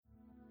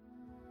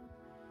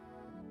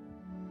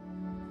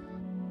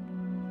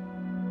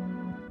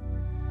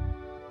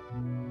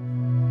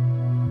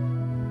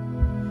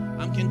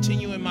I'm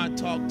continuing my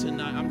talk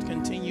tonight. I'm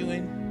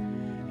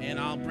continuing, and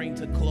I'll bring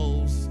to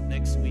close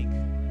next week.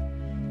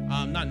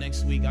 Not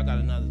next week. I got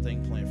another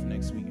thing planned for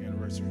next week,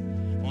 anniversary.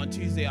 On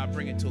Tuesday, I'll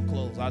bring it to a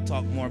close. I'll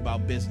talk more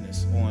about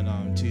business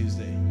on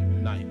Tuesday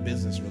night,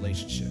 business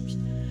relationships.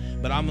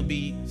 But I'm going to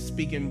be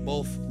speaking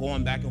both,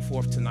 going back and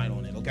forth tonight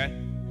on it, okay?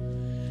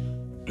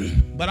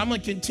 But I'm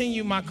going to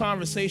continue my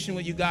conversation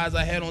with you guys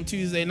I had on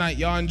Tuesday night.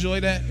 Y'all enjoy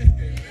that?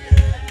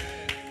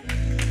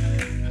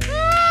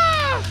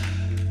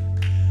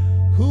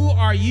 Who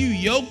are you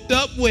yoked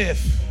up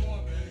with?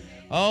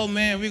 Oh,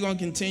 man, we're going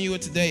to continue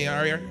it today.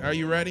 Are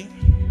you ready?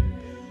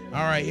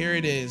 All right, here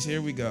it is.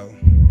 Here we go.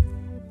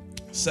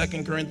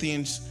 2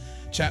 Corinthians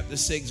chapter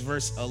 6,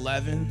 verse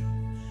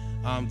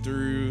 11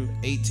 through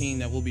 18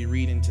 that we'll be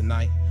reading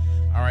tonight.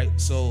 All right,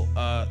 so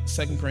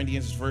 2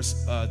 Corinthians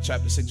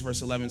chapter 6,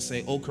 verse 11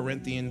 say, O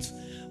Corinthians,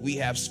 we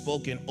have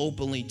spoken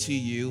openly to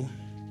you.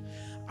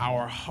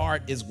 Our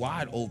heart is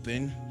wide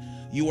open.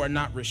 You are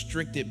not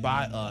restricted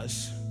by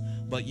us,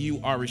 but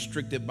you are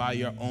restricted by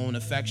your own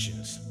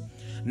affections.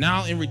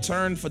 Now in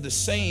return for the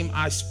same,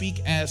 I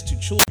speak as to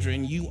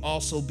children, you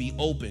also be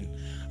open.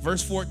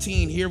 Verse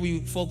 14, here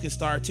we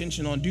focused our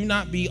attention on, do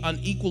not be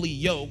unequally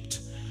yoked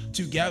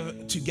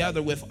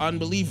together with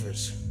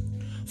unbelievers.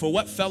 For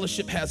what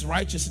fellowship has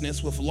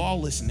righteousness with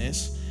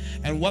lawlessness,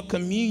 and what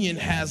communion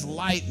has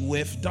light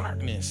with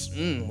darkness?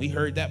 We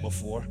heard that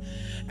before.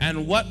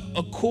 And what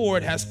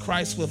accord has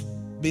Christ with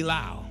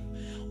Belial?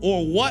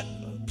 Or what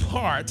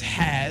part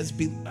has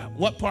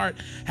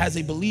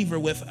a believer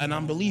with an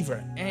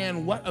unbeliever?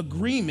 And what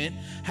agreement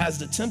has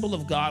the temple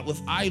of God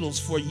with idols?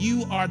 For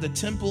you are the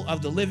temple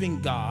of the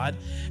living God.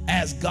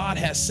 As God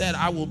has said,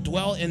 I will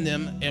dwell in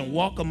them and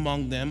walk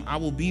among them. I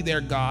will be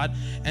their God,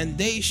 and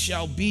they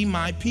shall be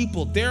my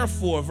people.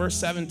 Therefore, verse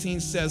 17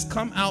 says,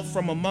 come out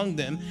from among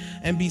them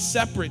and be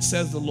separate,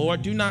 says the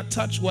Lord. Do not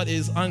touch what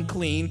is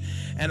unclean,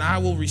 and I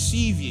will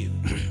receive you.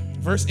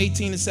 Verse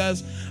 18, it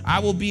says, I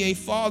will be a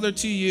father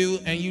to you,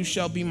 and you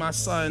shall be my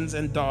sons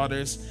and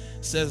daughters,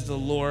 says the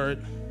Lord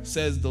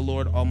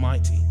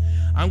Almighty.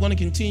 I'm going to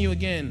continue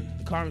again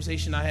the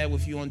conversation I had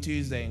with you on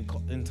Tuesday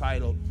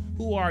entitled,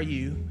 Who Are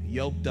You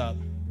Yoked Up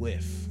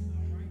With?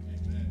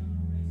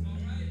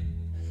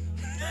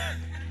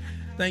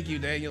 Thank you,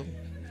 Daniel.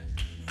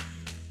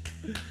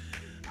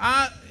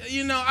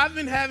 I've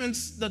been having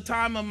the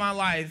time of my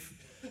life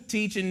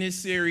teaching this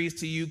series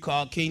to you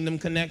called Kingdom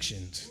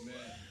Connections.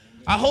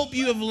 I hope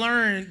you have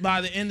learned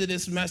by the end of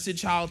this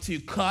message how to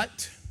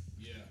cut,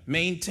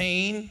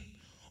 maintain,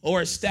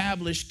 or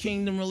establish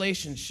kingdom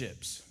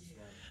relationships.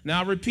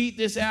 Now repeat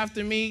this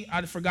after me.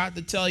 I forgot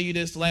to tell you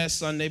this last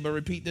Sunday, but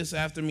repeat this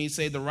after me.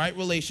 Say, the right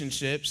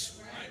relationships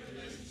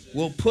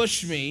will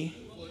push me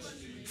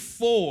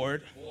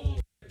forward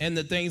in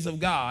the things of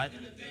God,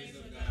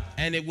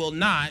 and it will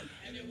not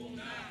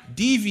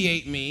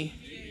deviate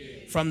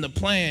me from the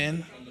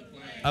plan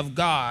of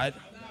God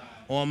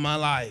on my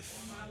life.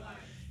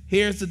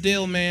 Here's the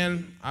deal,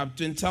 man. I've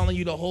been telling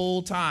you the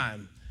whole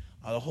time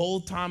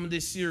of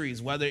this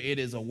series, whether it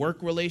is a work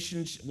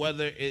relationship,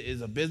 whether it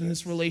is a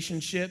business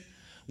relationship,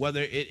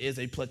 whether it is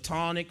a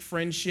platonic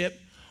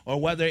friendship, or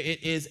whether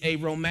it is a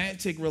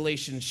romantic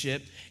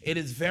relationship, it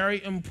is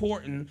very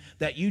important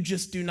that you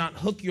just do not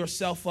hook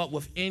yourself up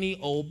with any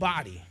old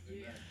body.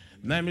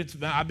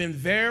 I've been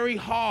very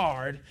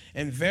hard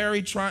and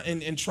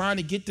trying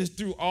to get this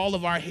through all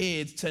of our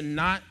heads to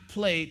not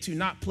play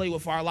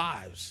with our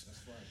lives.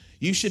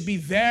 You should be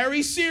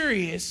very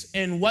serious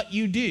in what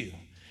you do.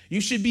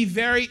 You should be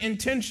very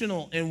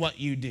intentional in what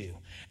you do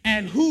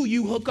and who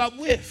you hook up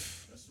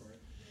with. That's right.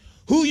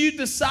 Who you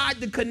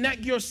decide to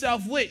connect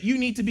yourself with, you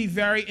need to be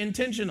very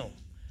intentional.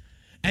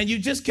 And you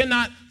just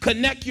cannot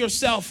connect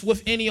yourself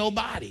with any old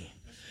body.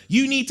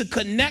 You need to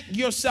connect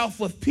yourself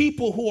with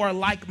people who are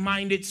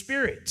like-minded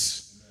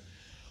spirits,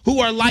 who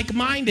are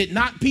like-minded,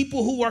 not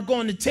people who are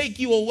going to take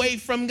you away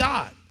from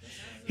God.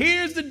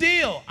 Here's the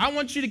deal. I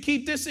want you to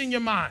keep this in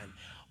your mind.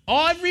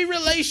 Every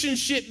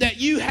relationship that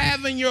you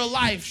have in your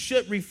life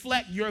should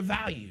reflect your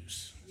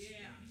values. Yeah.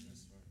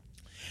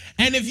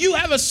 And if you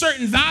have a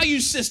certain value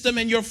system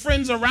and your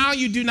friends around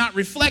you do not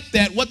reflect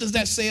that, what does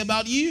that say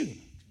about you?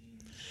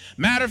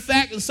 Matter of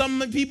fact, some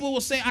people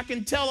will say, I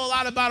can tell a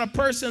lot about a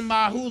person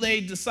by who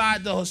they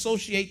decide to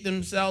associate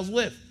themselves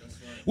with,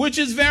 which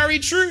is very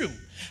true.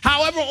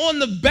 However, on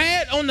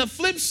the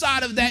flip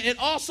side of that, it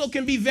also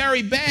can be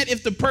very bad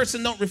if the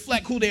person don't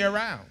reflect who they're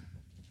around.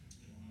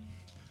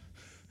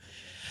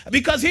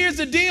 Because here's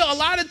the deal. A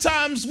lot of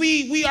times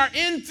we are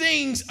in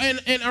things and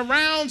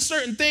around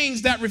certain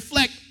things that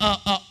reflect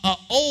a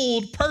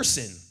old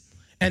person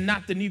and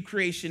not the new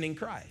creation in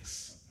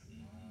Christ.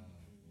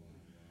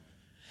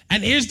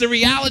 And here's the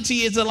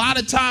reality is a lot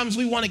of times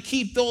we want to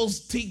keep those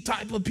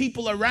type of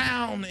people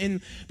around and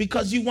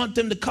because you want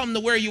them to come to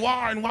where you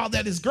are. And while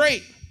that is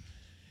great,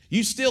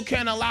 you still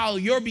can't allow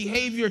your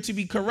behavior to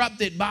be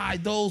corrupted by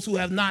those who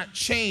have not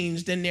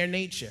changed in their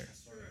nature.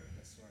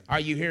 Are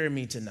you hearing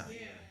me tonight?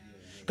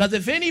 Because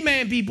if any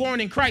man be born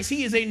in Christ,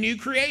 he is a new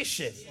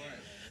creation.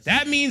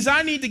 That means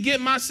I need to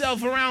get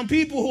myself around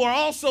people who are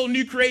also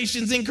new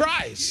creations in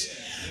Christ.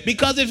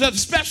 Because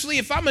especially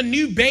if I'm a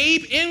new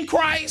babe in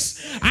Christ,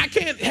 I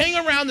can't hang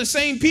around the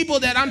same people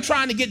that I'm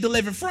trying to get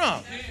delivered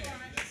from.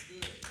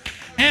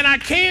 And I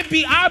can't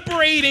be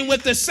operating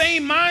with the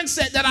same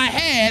mindset that I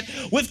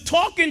had with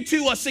talking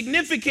to a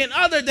significant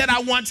other that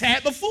I once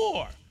had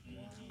before.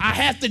 I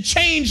have to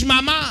change my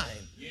mind.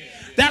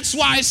 That's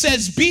why it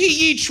says, be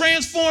ye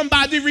transformed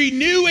by the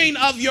renewing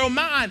of your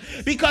mind.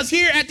 Because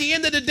here at the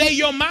end of the day,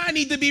 your mind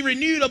needs to be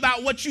renewed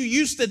about what you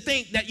used to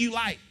think that you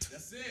liked.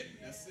 That's it.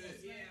 That's it.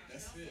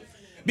 That's it.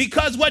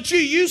 Because what you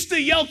used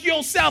to yoke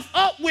yourself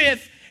up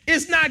with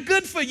is not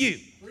good for you.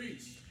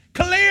 Preach.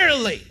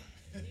 Clearly.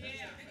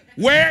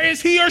 Where is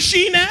he or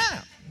she now?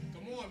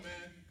 Come on, man.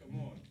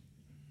 Come on.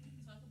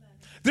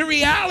 The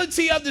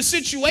reality of the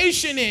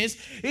situation is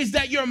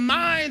that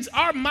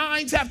our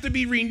minds have to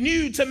be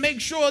renewed to make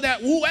sure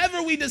that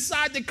whoever we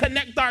decide to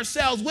connect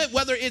ourselves with,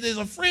 whether it is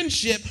a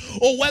friendship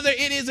or whether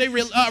it is a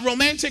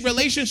romantic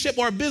relationship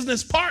or a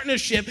business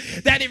partnership,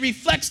 that it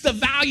reflects the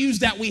values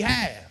that we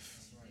have.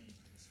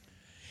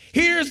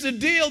 Here's the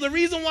deal. The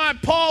reason why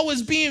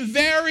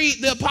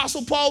the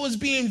Apostle Paul was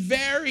being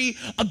very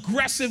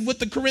aggressive with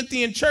the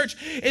Corinthian church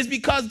is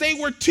because they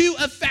were too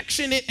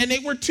affectionate and they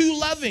were too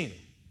loving.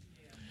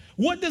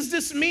 What does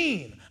this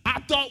mean?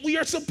 I thought we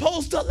are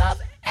supposed to love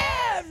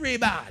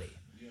everybody.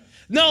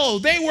 No,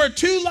 they were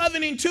too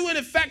loving and too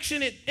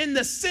affectionate in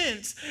the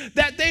sense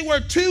that they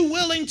were too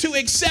willing to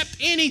accept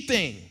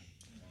anything,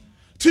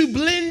 to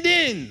blend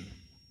in.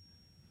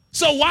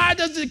 So why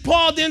does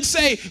Paul then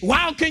say,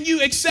 how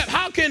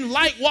can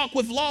light walk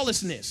with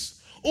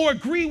lawlessness or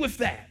agree with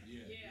that?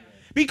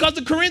 Because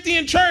the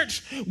Corinthian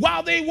church,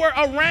 while they were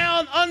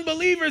around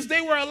unbelievers,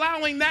 they were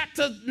allowing that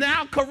to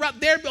now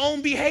corrupt their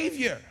own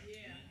behavior.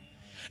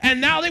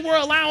 And now they were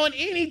allowing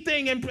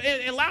anything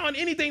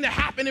to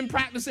happen in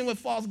practicing with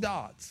false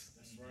gods.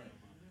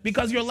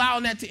 Because you're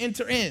allowing that to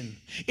enter in.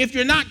 If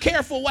you're not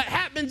careful, what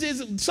happens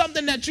is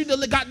something that you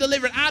got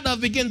delivered out of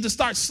begins to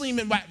start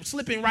slipping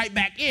right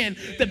back in,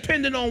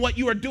 depending on what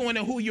you are doing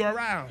and who you're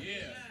around.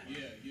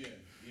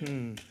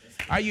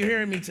 Are you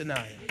hearing me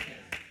tonight?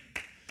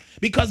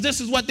 Because this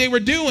is what they were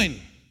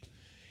doing.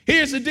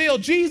 Here's the deal.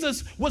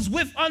 Jesus was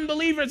with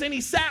unbelievers and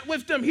he sat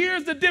with them.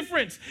 Here's the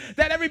difference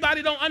that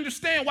everybody don't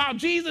understand. While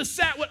Jesus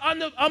sat with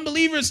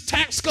unbelievers,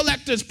 tax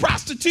collectors,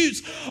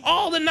 prostitutes,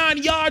 all the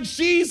 9 yards,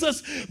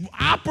 Jesus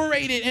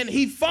operated and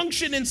he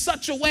functioned in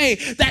such a way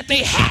that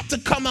they had to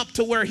come up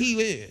to where he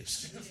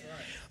is.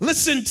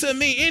 Listen to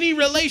me. Any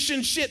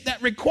relationship that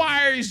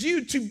requires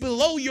you to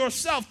below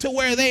yourself to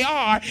where they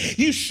are,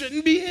 you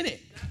shouldn't be in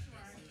it.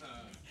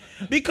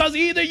 Because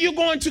either you're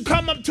going to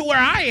come up to where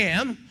I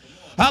am,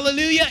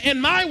 hallelujah,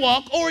 in my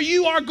walk, or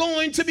you are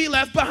going to be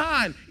left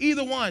behind.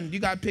 Either one. You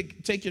got to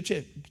pick. Take your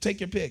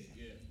pick.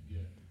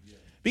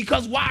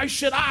 Because why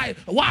should I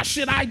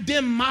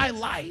dim my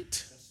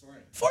light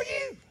for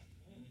you?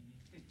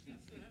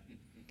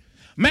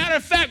 Matter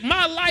of fact,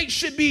 my light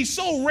should be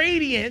so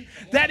radiant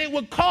that it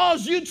would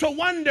cause you to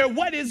wonder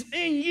what is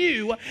in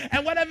you,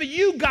 and whatever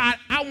you got,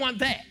 I want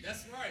that.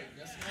 That's right.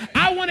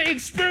 I want to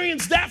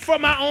experience that for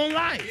my own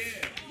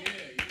life.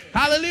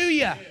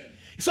 Hallelujah.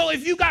 So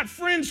if you got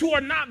friends who are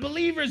not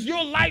believers,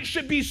 your light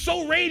should be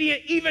so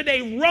radiant, either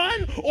they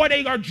run or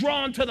they are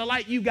drawn to the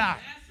light you got.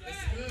 That's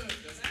good.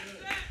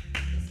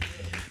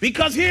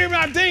 Because here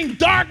I think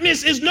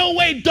darkness is no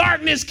way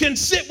darkness can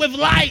sit with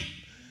light.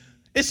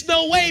 It's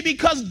no way,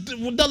 because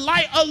the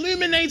light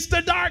illuminates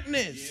the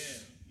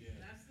darkness.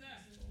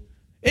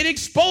 It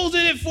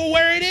exposes it for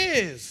where it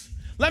is.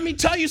 Let me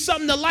tell you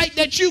something. The light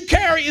that you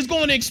carry is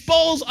going to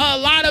expose a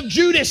lot of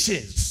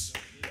Judases.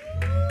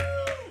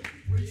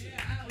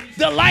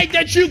 The light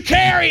that you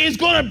carry is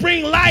going to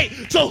bring light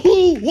to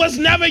who was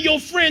never your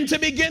friend to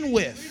begin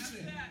with.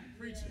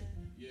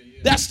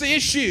 That's the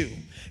issue.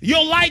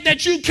 Your light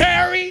that you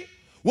carry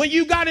when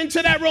you got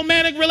into that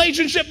romantic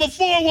relationship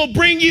before will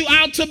bring you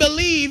out to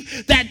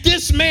believe that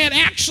this man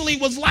actually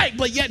was light,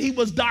 but yet he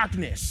was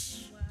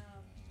darkness.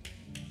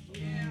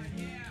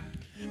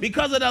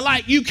 Because of the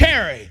light you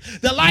carry.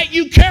 The light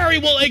you carry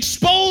will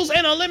expose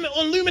and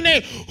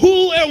illuminate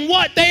who and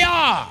what they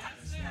are.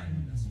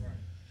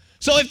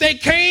 So if they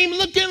came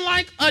looking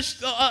like a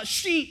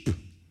sheep,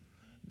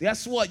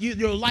 guess what?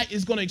 Your light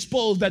is going to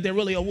expose that they're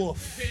really a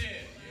wolf.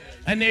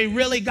 And they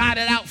really got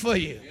it out for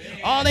you.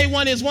 All they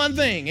want is one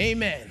thing.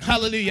 Amen.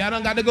 Hallelujah. I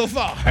don't got to go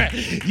far.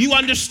 You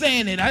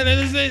understand it.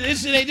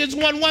 They just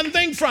want one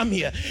thing from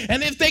you.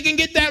 And if they can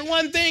get that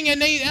one thing and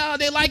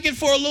they like it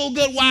for a little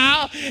good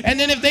while, and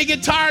then if they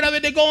get tired of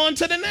it, they go on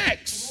to the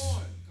next.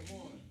 Come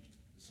on.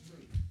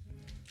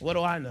 What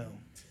do I know?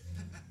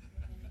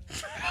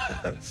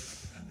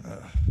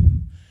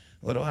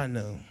 What do I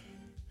know?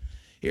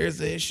 Here's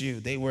the issue.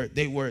 They were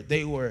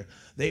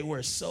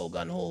so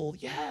gun-ho.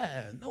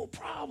 Yeah, no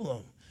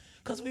problem.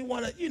 Because we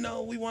want to,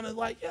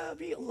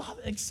 be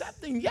loving,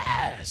 accepting.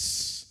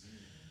 Yes,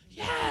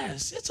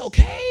 it's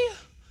okay.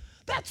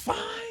 That's fine.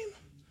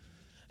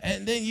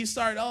 And then you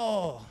start,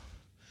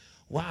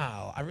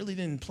 wow, I really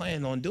didn't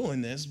plan on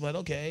doing this, but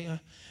okay,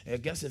 I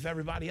guess if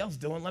everybody else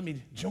doing, let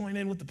me join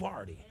in with the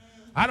party.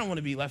 I don't want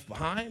to be left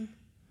behind.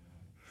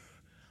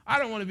 I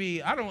don't want to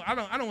be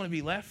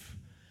left.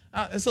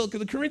 And so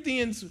the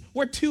Corinthians,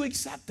 we're too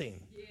accepting.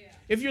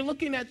 If you're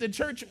looking at the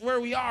church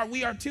where we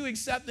are too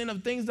accepting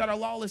of things that are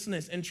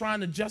lawlessness and trying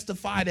to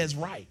justify it as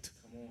right.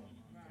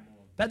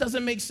 That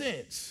doesn't make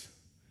sense.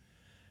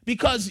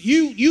 Because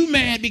you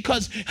mad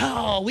because,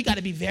 we got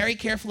to be very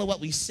careful of what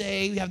we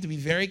say. We have to be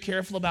very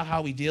careful about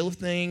how we deal with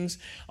things.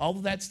 All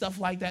of that stuff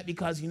like that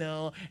because,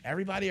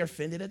 everybody are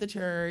offended at the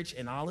church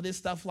and all of this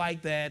stuff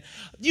like that.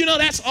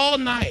 That's all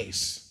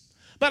nice.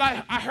 But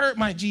I heard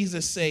my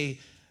Jesus say,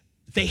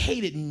 they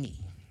hated me.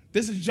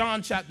 This is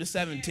John chapter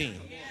 17.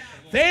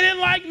 They didn't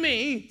like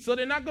me, so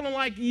they're not going to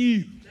like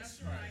you.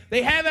 That's right.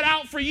 They have it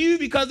out for you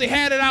because they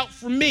had it out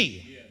for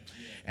me. Yeah.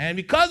 And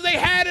because they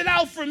had it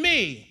out for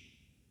me,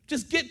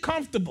 just get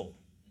comfortable.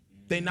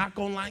 They're not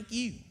going to like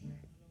you.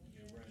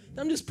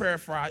 I'm just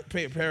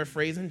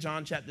paraphrasing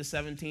John chapter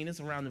 17. It's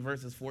around the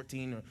verses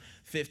 14 or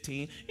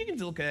 15. You can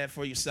look at that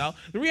for yourself.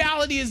 The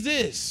reality is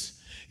this.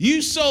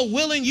 You so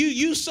willing,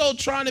 you so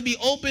trying to be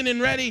open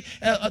and ready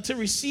to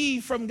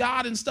receive from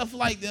God and stuff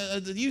like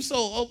that. You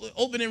so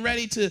open and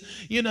ready to,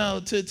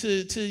 I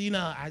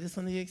just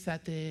want to be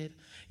accepted.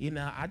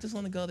 I just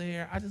want to go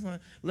there. I just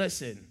want to,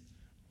 listen,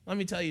 let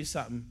me tell you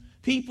something.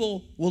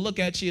 People will look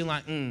at you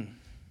like,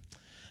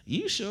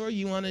 you sure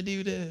you want to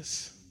do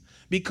this?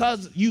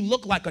 Because you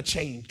look like a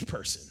changed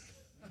person.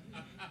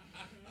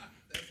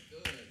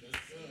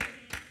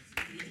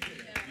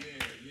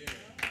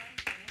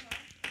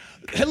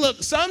 Hey,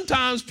 look,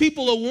 sometimes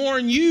people will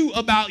warn you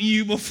about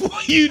you before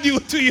you do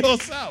it to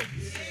yourself.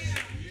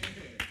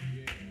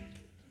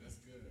 That's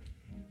good.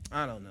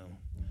 I don't know.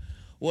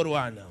 What do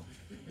I know?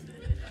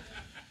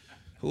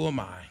 Who am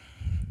I?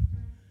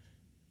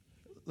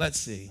 Let's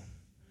see.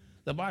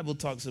 The Bible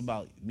talks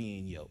about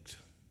being yoked.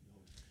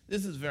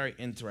 This is very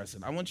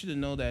interesting. I want you to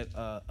know that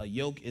a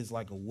yoke is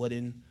like a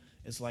wooden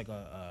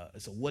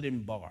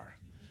bar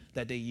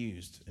that they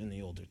used in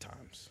the older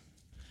times.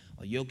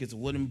 A yoke is a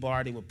wooden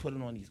bar. They would put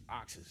it on these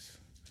oxes.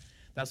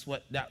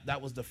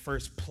 That was the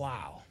first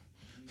plow.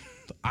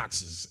 The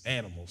oxes,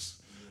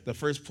 animals. The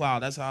first plow.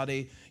 That's how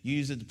they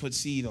used it to put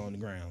seed on the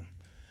ground.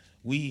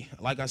 We,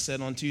 like I said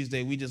on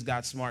Tuesday, we just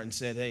got smart and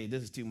said, hey,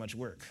 this is too much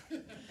work.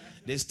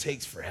 This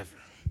takes forever.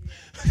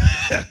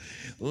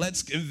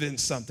 Let's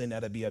invent something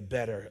that'll be a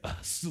better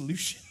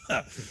solution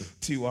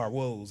to our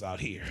woes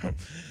out here.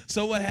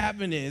 So what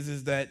happened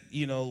is that,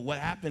 what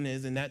happened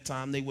is in that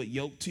time they would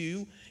yoke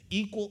two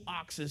equal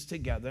oxes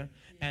together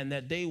and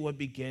that they would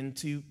begin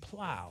to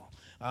plow.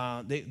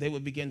 They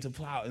would begin to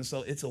plow. And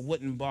so it's a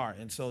wooden bar.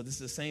 And so this is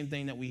the same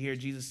thing that we hear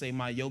Jesus say,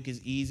 my yoke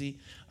is easy.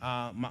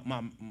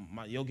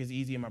 My yoke is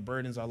easy and my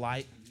burdens are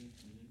light.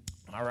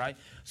 All right.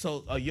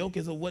 So a yoke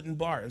is a wooden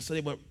bar. And so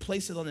they would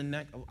place it on the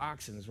neck of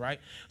oxen, right?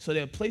 So they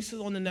would place it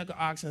on the neck of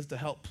oxen to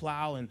help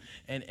plow and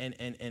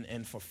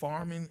for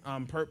farming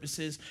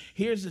purposes.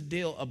 Here's the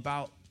deal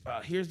about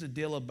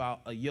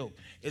a yoke.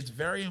 It's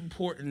very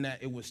important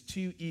that it was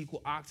two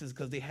equal oxen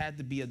because they had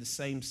to be of the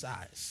same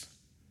size.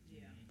 Yeah.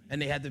 And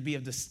they had to be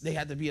of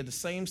the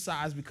same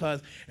size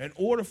because in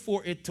order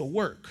for it to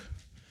work,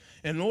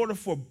 in order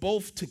for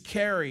both to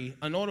carry,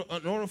 in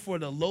order for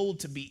the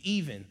load to be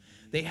even,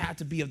 they had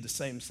to be of the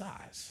same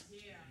size.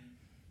 Yeah.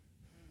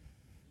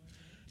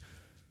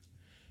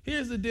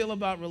 Here's the deal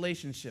about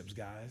relationships,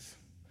 guys.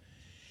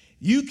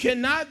 You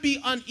cannot be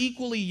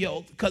unequally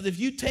yoked because if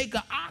you take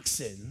an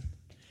oxen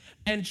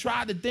and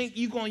try to think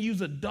you're going to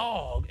use a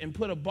dog and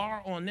put a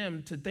bar on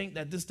them to think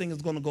that this thing is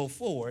going to go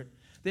forward,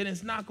 then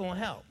it's not going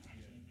to help.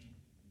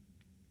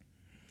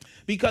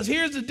 Because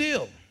here's the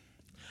deal.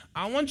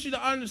 I want you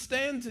to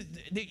understand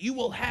that you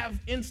will have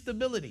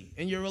instability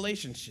in your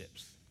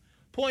relationships.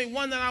 Point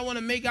one that I want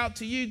to make out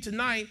to you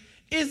tonight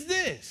is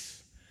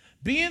this.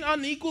 Being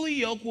unequally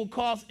yoked will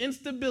cause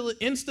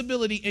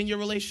instability in your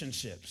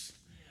relationships.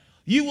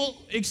 You will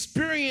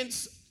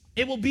experience,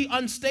 it will be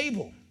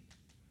unstable.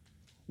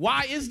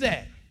 Why is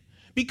that?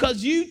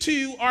 Because you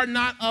two are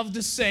not of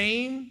the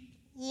same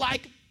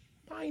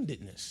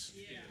like-mindedness.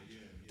 Yeah.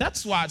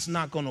 That's why it's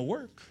not going to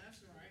work.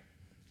 That's right.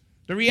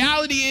 The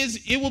reality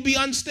is it will be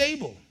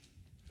unstable.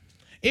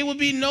 It would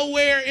be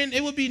nowhere in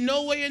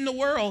the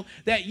world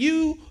that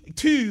you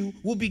two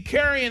will be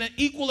carrying an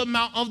equal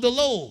amount of the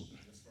load.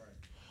 That's right.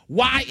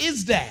 Why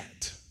is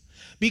that?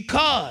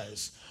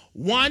 Because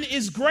one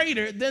is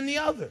greater than the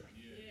other.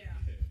 Yeah.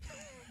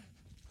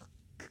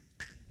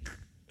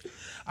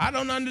 I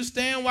don't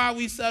understand why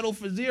we settle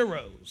for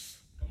zeros.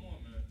 Come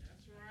on, man.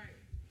 That's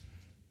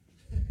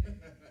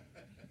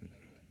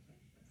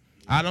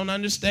right. I don't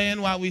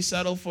understand why we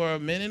settle for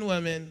men and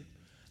women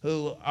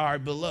who are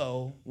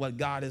below what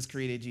God has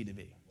created you to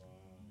be.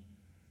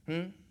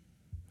 Wow.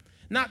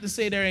 Not to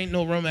say there ain't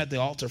no room at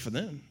the altar for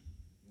them.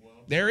 Well,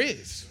 there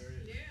is.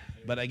 Yeah.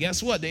 But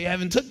guess what? They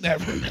haven't took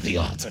that room at the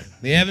altar.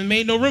 They haven't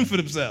made no room for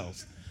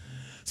themselves.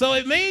 So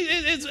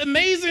it's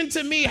amazing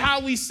to me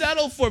how we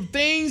settle for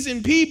things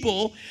and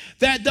people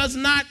that does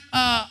not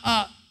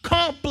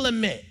complement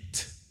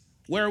complement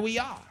where we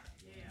are.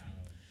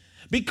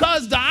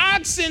 Because the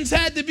oxen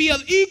had to be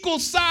of equal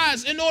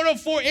size in order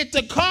for it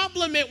to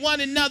complement one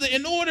another,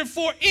 in order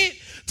for it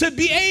to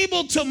be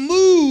able to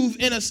move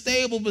in a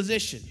stable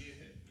position.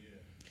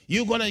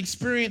 You're going to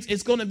experience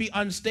it's going to be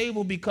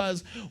unstable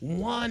because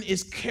one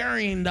is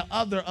carrying the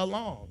other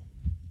along.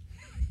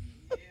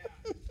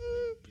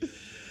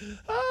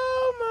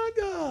 Oh, my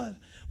God.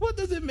 What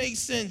does it make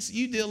sense?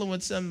 You dealing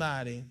with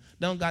somebody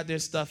don't got their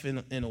stuff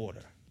in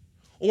order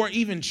or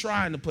even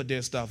trying to put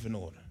their stuff in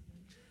order.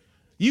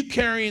 You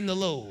carrying the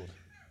load.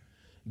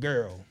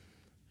 Girl,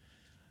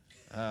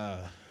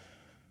 I'm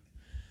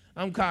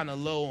kind of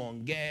low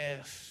on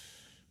gas.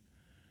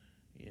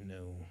 You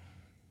know,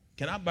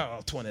 can I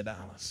borrow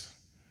 $20?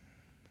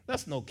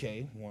 That's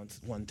okay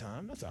one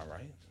time. That's all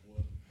right.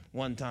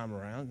 One time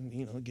around,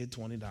 you know, get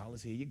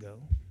 $20. Here you go.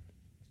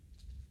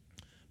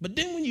 But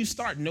then when you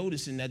start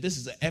noticing that this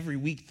is an every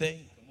week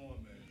thing, come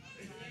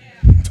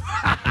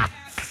on,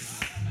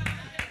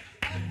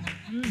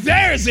 man.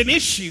 There's an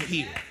issue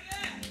here.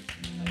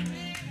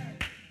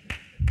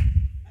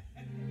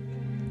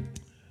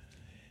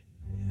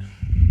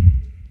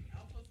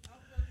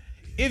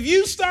 If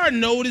you start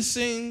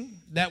noticing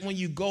that when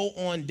you go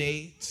on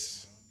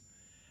dates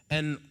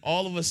and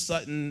all of a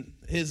sudden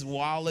his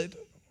wallet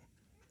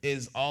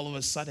is all of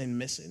a sudden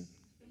missing,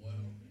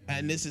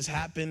 and this has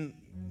happened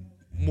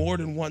more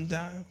than one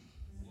time,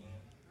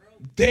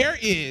 there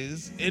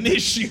is an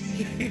issue.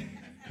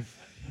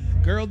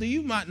 Girl, do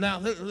you mind? Now,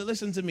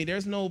 listen to me.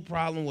 There's no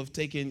problem with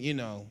taking,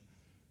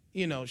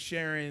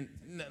 sharing,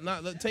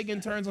 not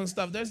taking turns on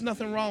stuff. There's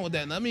nothing wrong with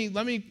that. Let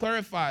me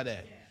clarify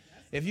that.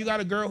 If you got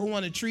a girl who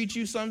want to treat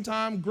you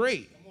sometime,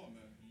 great.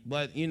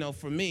 But,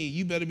 for me,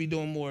 you better be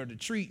doing more of the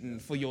treating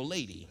for your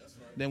lady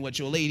than what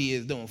your lady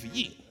is doing for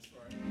you.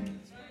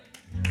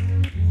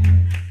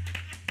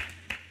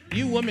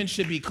 You women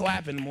should be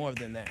clapping more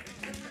than that.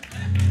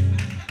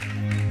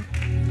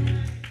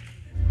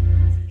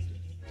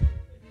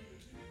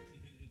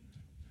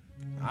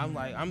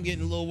 I'm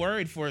getting a little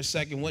worried for a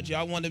second. What,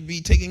 y'all want to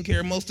be taking care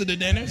of most of the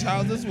dinners?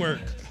 How's this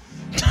work?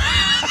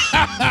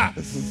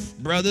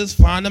 Brothers,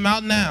 find them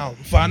out now.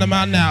 Find them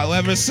out now.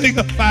 Whoever's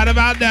single, find them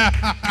out now.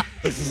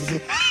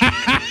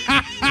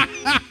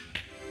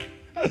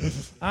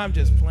 I'm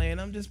just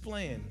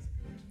playing.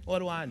 What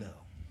do I know?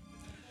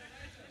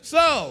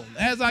 So,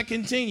 as I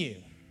continue,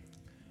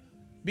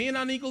 being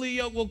unequally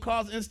yoked will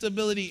cause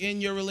instability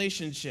in your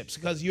relationships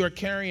because you are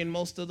carrying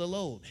most of the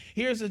load.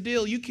 Here's the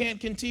deal. You can't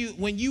continue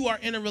when you are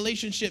in a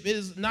relationship.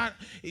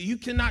 You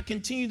cannot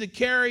continue to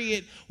carry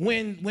it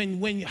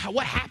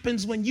what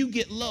happens when you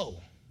get low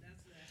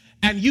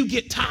and you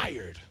get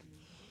tired?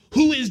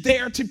 Who is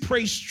there to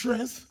pray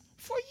strength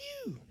for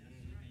you?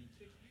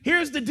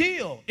 Here's the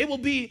deal. It will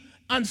be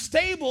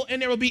unstable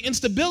and there will be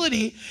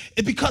instability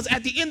because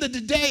at the end of the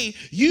day,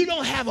 you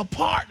don't have a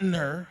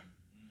partner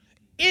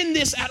in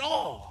this at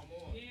all.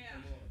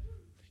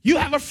 You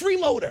have a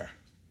freeloader,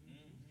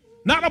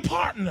 not a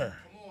partner.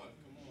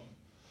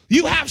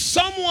 You have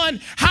someone.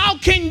 How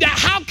can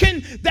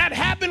that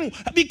happen?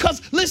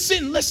 Because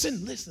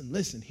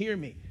listen, hear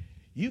me.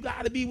 You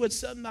got to be with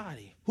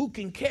somebody who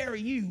can carry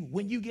you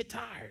when you get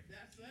tired.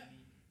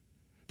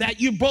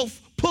 That you're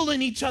both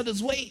pulling each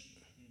other's weight.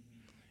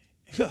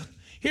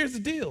 Here's the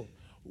deal.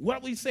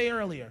 What we say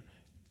earlier,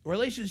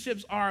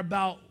 relationships are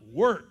about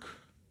work.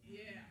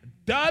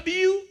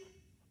 W-O-R-K.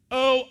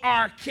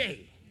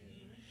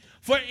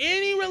 For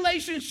any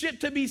relationship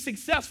to be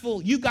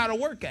successful, you got to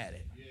work at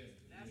it.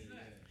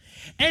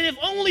 And if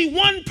only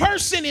one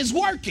person is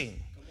working,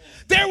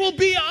 there will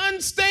be an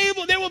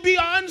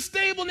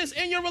unstableness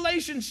in your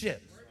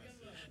relationship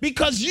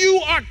because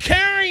you are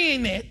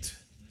carrying it.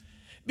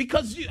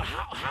 Because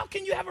how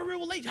can you have a real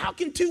relationship? How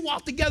can two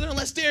walk together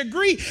unless they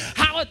agree?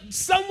 How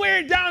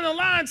somewhere down the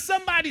line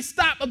somebody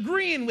stop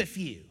agreeing with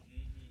you?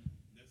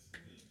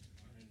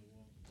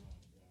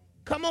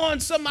 Come on,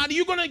 somebody.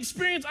 You're going to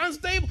experience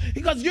unstable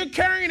because you're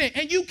carrying it,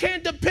 and you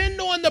can't depend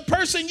on the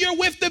person you're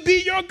with to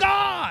be your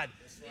God.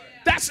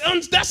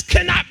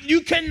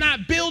 You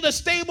cannot build a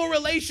stable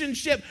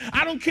relationship.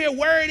 I don't care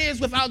where it is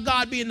without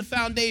God being the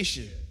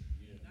foundation.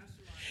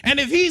 And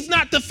if he's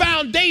not the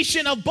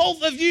foundation of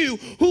both of you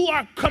who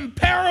are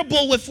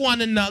comparable with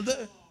one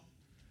another,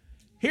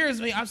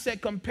 here's me. I've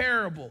said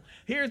comparable.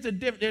 There's a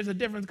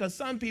difference because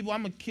some people,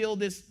 I'm going to kill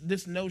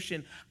this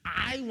notion.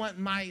 I want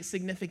my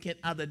significant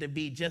other to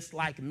be just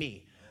like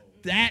me.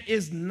 That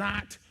is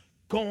not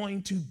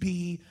going to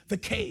be the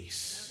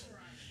case.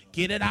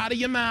 Get it out of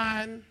your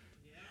mind.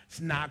 It's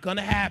not going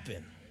to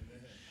happen.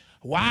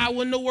 Why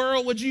in the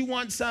world would you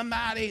want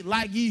somebody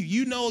like you?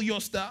 You know your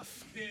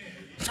stuff.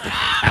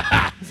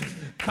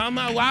 Come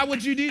on, why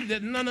would you do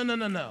that?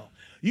 No.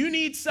 You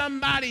need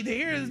somebody to,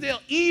 here's the deal.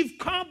 Eve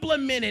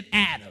complimented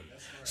Adam.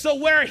 So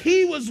where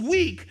he was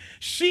weak,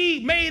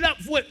 she made up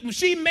for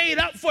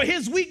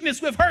his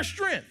weakness with her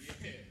strength.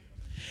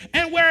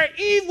 And where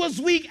Eve was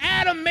weak,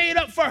 Adam made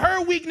up for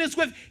her weakness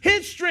with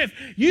his strength.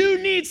 You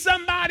need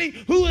somebody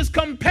who is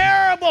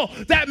comparable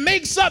that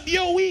makes up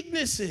your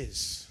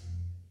weaknesses.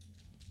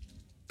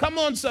 Come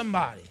on,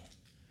 somebody.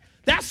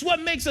 That's what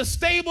makes a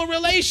stable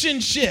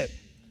relationship.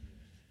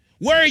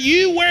 Where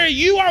you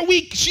are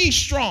weak, she's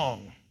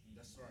strong.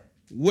 That's right.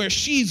 Where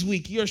she's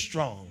weak, you're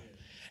strong.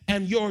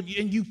 And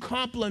you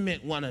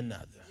complement one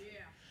another.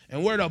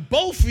 And where the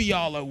both of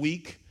y'all are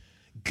weak,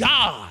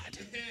 God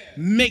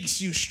makes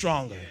you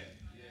stronger.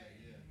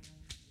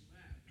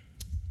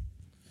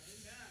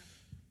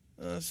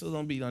 So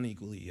don't be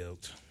unequally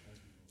yoked.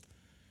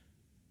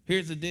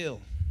 Here's the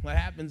deal. What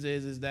happens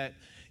is that,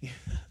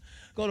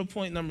 go to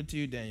point number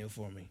 2, Daniel,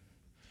 for me.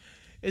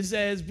 It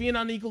says being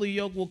unequally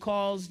yoked will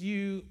cause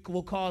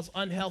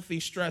unhealthy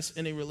stress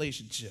in a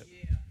relationship.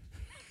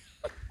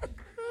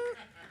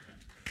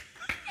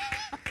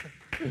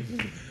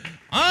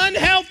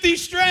 Unhealthy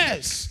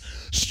stress.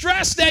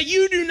 Stress that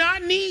you do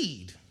not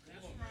need.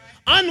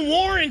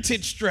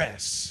 Unwarranted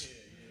stress.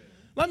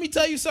 Let me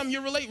tell you something.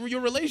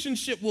 Your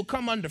relationship will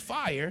come under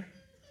fire.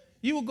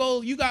 You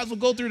guys will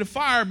go through the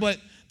fire, but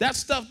that's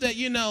stuff that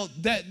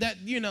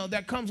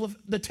that comes with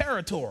the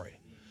territory.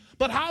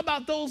 But how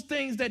about those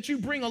things that you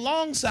bring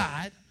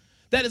alongside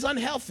that is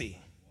unhealthy?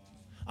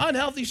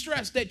 Unhealthy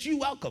stress that you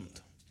welcomed.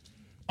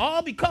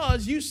 All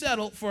because you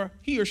settled for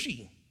he or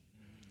she.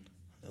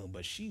 Oh,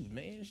 but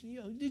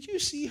did you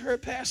see her,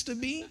 Pastor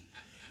B?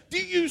 Do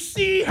you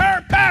see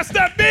her,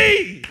 Pastor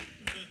B?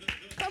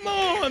 Come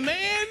on,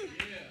 man.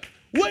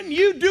 Wouldn't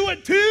you do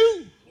it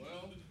too?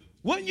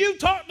 Wouldn't you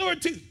talk to her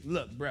too?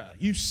 Look, bruh,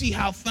 you see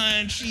how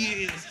fine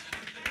she is?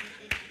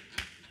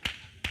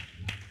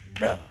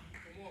 Bruh.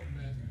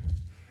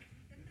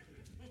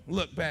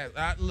 Look, Pastor,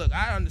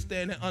 I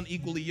understand that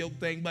unequally yoked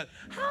thing, but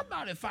how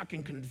about if I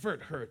can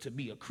convert her to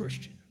be a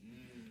Christian?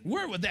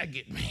 Where would that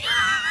get me?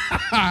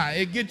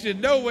 It gets you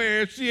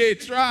nowhere if she ain't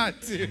trying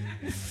to.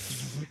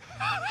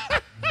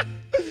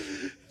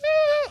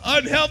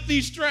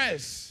 Unhealthy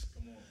stress.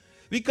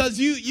 Because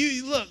you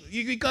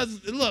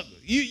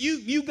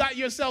got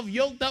yourself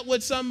yoked up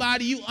with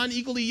somebody, you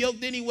unequally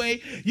yoked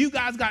anyway. You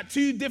guys got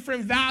 2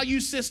 different value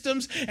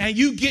systems, and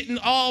you getting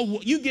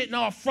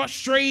all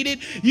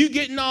frustrated. You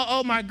getting all,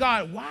 oh my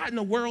God, why in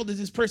the world does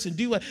this person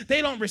do it? They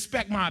don't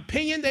respect my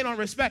opinion. They don't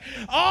respect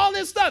all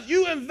this stuff.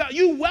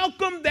 You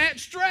welcome that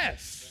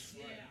stress.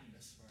 That's right.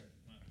 That's right.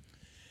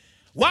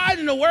 Why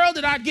in the world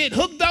did I get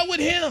hooked up with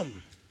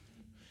him?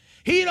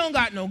 He don't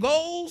got no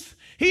goals.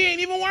 He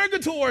ain't even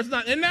working towards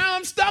nothing. And now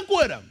I'm stuck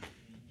with him.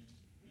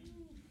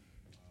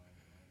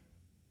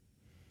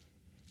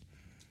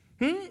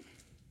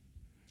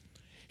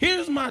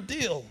 Here's my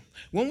deal.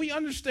 When we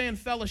understand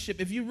fellowship,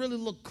 if you really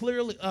look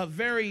clearly,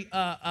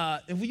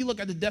 if we look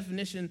at the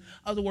definition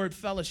of the word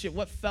fellowship,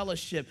 what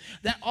fellowship,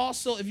 that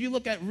also, if you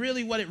look at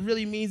really what it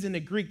really means in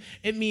the Greek,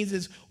 it means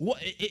is what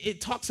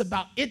it talks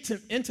about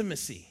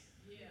intimacy.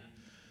 Yeah.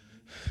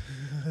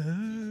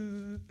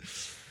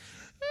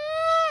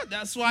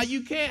 That's why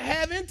you can't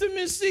have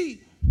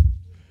intimacy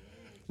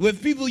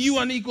with people you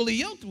unequally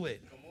yoked with.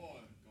 Come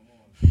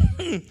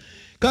on.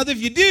 Because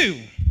if you do,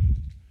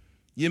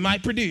 you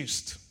might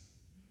produce.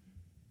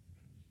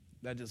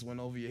 That just went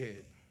over your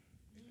head.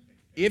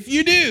 If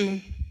you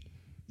do,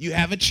 you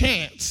have a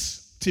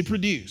chance to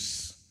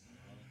produce.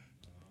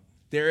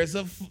 There's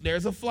a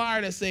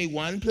flyer that say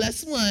 1 +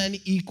 1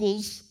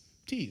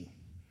 = 2.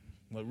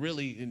 Well,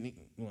 really,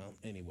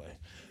 anyway.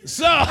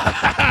 So,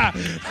 I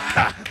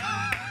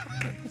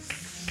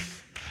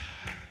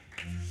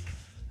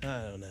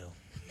don't know.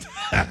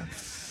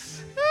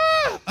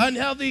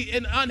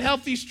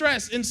 Unhealthy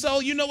stress. And so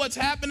you know what's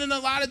happening a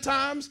lot of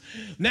times?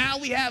 Now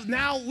we have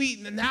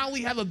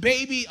a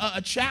baby,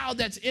 a child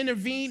that's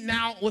intervened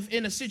now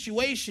within a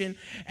situation,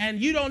 and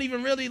you don't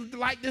even really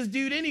like this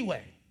dude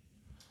anyway.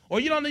 Or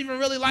you don't even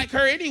really like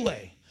her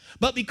anyway.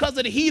 But because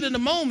of the heat of the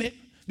moment,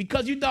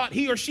 because you thought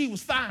he or she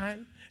was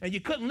fine and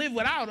you couldn't live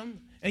without him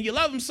and you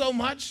love him so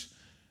much,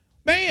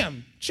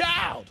 bam,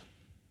 child.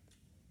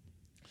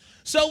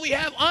 So we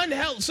have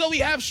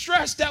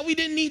stress that we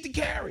didn't need to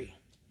carry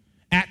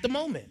at the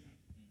moment.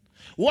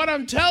 What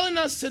I'm telling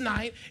us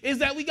tonight is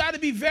that we got to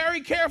be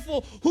very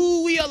careful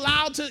who we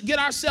allow to get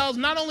ourselves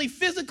not only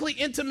physically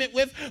intimate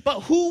with,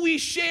 but who we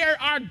share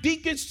our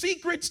deepest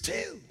secrets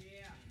to.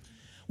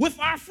 With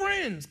our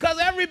friends. Because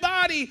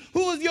everybody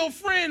who is your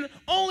friend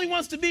only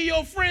wants to be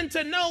your friend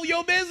to know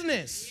your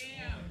business.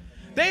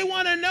 They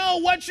want to know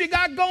what you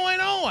got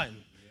going on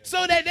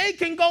so that they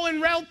can go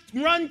and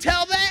run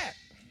tell that.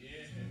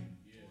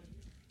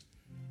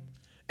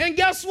 And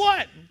guess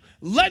what?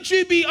 Let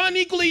you be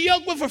unequally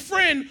yoked with a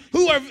friend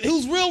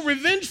who's real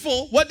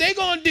revengeful. What they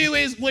going to do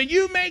is when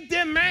you make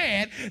them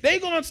mad, they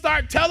going to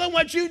start telling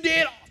what you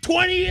did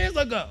 20 years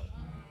ago.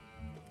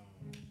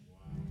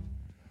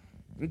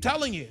 I'm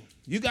telling you.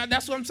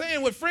 That's what I'm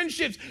saying with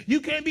friendships.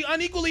 You can't be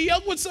unequally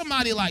yoked with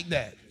somebody like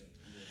that.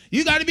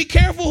 You got to be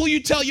careful who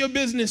you tell your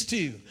business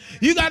to.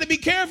 You got to be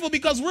careful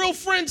because real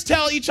friends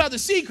tell each other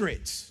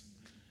secrets.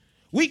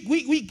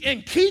 We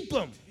and keep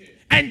them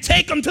and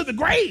take them to the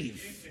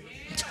grave.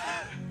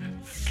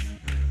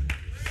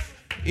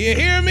 You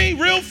hear me?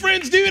 Real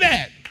friends do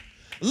that.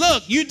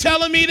 Look, you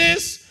telling me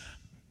this,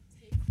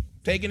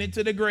 taking it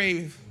to the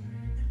grave.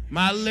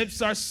 My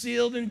lips are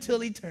sealed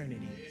until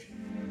eternity.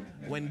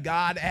 When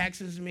God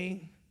asks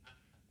me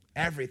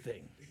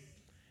everything.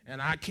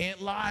 And I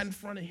can't lie in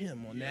front of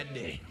him on that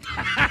day.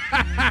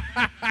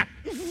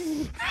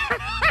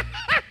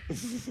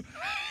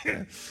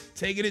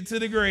 Taking it to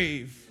the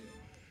grave.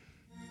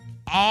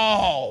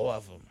 All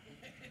of them.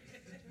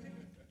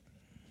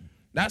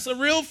 That's a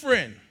real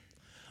friend.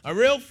 A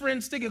real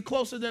friend sticking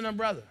closer than a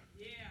brother.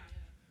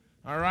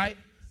 All right?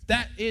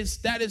 That is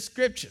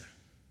scripture.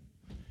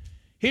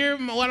 Here,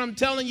 what I'm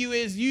telling you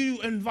is you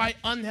invite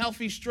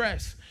unhealthy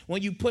stress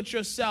when you put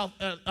yourself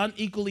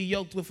unequally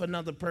yoked with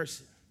another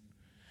person.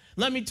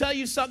 Let me tell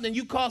you something.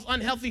 You cause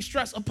unhealthy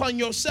stress upon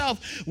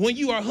yourself when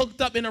you are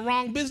hooked up in a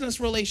wrong business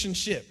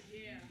relationship.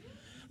 Yeah.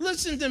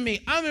 Listen to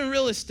me. I'm in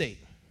real estate.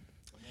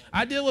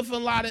 I deal with a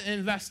lot of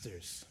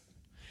investors.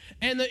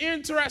 And the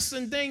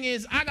interesting thing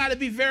is I got to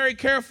be very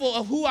careful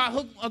of who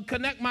I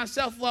connect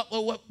myself up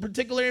with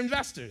particular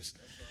investors.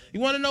 You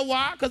want to know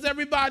why? Because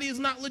everybody is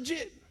not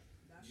legit.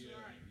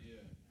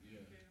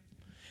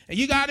 And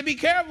you got to be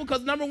careful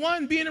because, number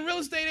one, being a real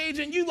estate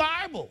agent, you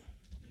liable.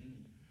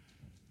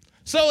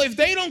 So if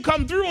they don't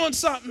come through on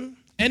something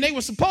and they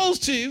were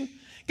supposed to,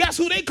 guess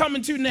who they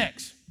coming to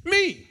next?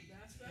 Me.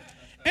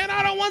 And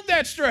I don't want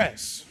that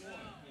stress.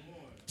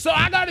 So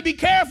I got to be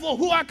careful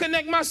who I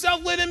connect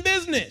myself with in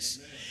business.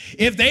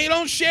 If they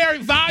don't share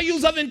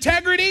values of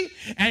integrity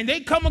and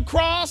they come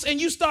across and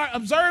you start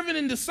observing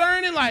and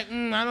discerning like,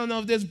 I don't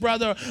know if this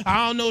brother,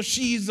 I don't know if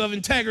she's of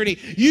integrity,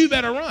 you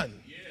better run.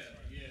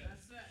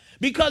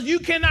 Because you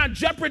cannot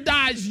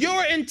jeopardize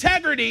your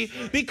integrity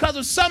because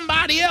of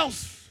somebody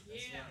else.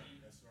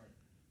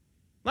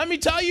 Let me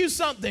tell you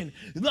something.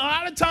 A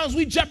lot of times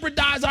we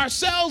jeopardize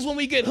ourselves when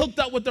we get hooked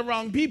up with the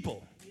wrong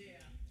people.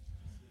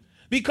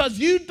 Because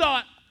you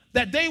thought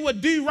that they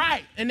would do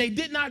right and they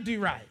did not do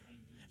right.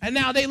 And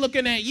now they're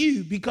looking at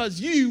you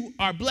because you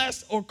are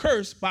blessed or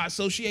cursed by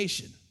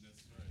association.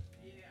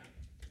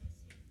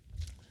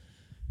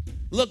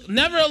 Look,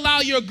 never allow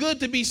your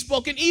good to be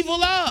spoken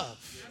evil of.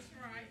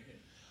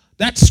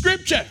 That's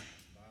scripture.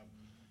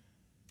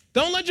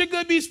 Don't let your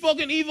good be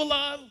spoken evil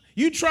of.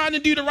 You trying to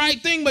do the right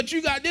thing, but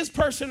you got this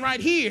person right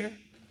here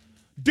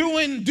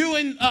doing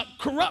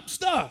corrupt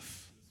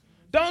stuff.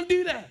 Don't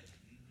do that.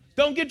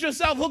 Don't get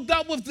yourself hooked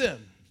up with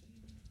them.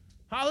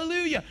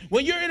 Hallelujah.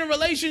 When you're in a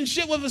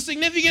relationship with a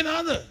significant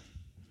other,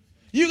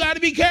 you got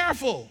to be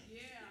careful.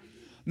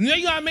 Yeah.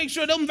 You got to make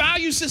sure them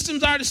value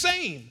systems are the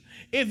same.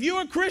 If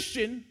you're a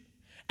Christian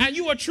and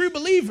you're a true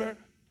believer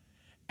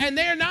and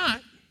they're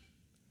not,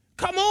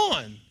 come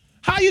on.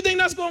 How you think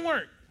that's going to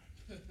work?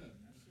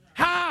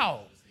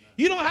 How?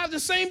 You don't have the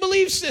same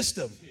belief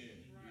system.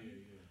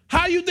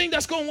 How you think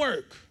that's going to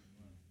work?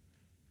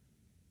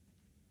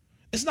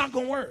 It's not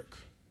going to work.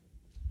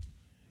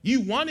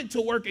 You want it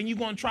to work and you're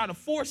going to try to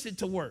force it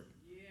to work.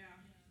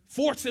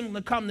 Force him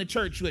to come to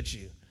church with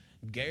you.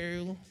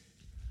 Girl,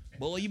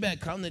 boy, you better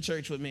come to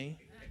church with me.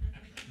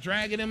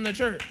 Dragging him to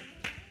church.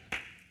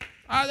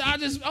 I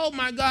just, oh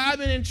my God, I've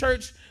been in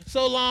church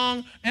so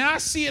long and I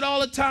see it all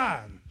the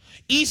time.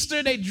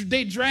 Easter,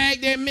 they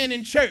drag their men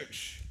in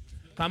church.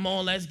 Come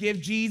on, let's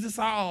give Jesus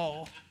our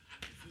all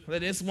for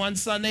this one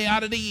Sunday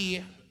out of the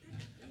year.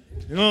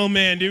 Oh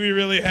man, do we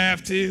really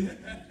have to?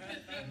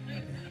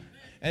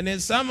 And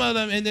then some of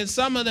them,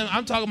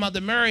 I'm talking about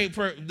the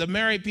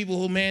married people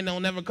who, man,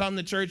 don't never come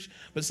to church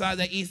besides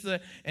that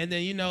Easter. And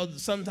then,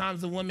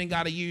 sometimes the women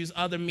got to use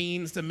other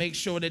means to make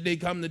sure that they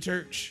come to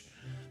church.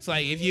 It's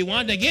like, if you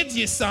want to get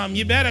you some,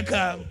 you better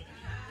come.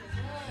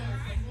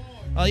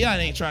 Oh, y'all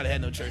ain't trying to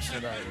have no church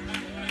tonight.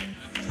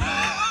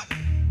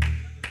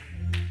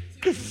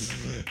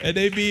 And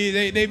they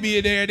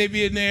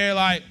be in there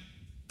like,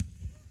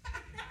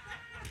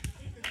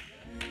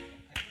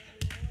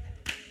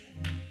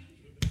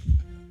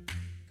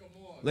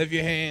 lift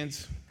your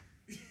hands.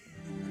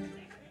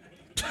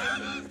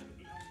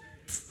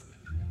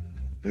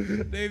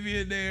 They be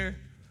in there.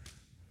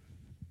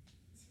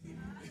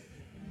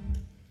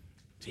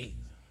 Jeez.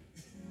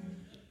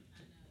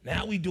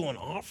 Now we doing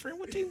offering?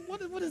 What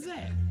is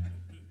that?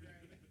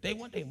 They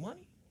want their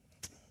money?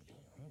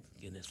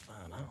 Getting this $5.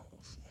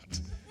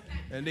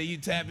 And then you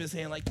tap his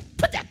hand like,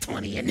 put that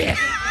 20 in there.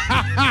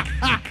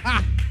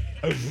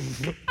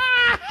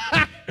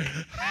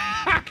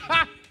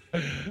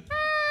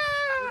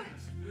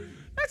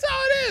 That's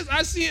how it is.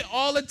 I see it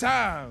all the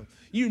time.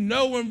 You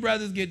know when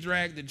brothers get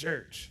dragged to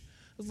church.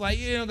 It's like,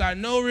 you don't got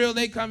no real,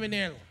 they come in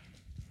there.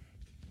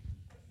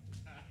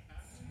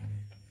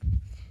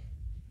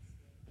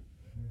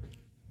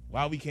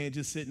 Why we can't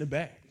just sit in the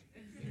back?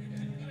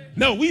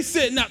 No, we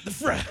sitting up the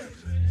front.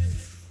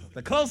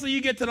 The closer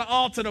you get to the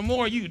altar, the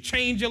more you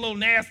change your little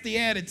nasty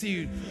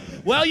attitude.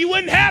 Well, you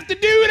wouldn't have to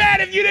do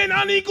that if you didn't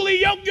unequally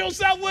yoke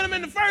yourself with him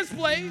in the first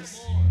place.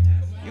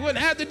 You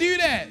wouldn't have to do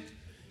that.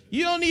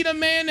 You don't need a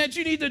man that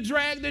you need to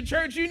drag to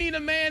church. You need a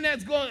man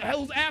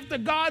who's after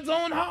God's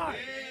own heart.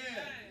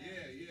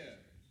 Yeah.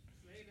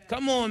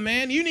 Come on,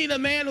 man. You need a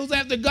man who's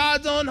after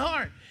God's own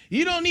heart.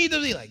 You don't need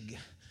to be like,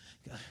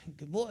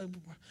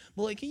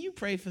 boy, can you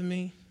pray for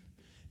me?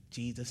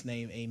 Jesus'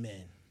 name,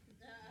 amen.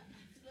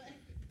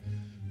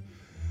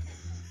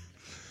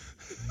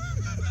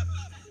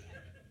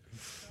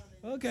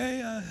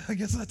 Okay, I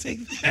guess I'll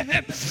take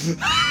that.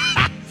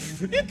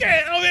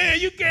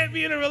 You can't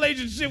be in a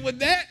relationship with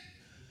that.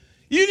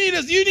 You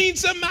need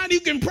somebody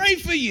who can pray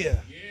for you. Yeah.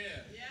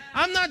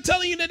 I'm not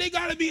telling you that they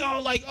got to be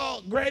all like,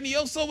 oh,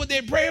 grandiose with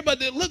their prayer,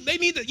 but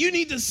you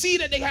need to see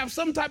that they have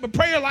some type of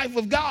prayer life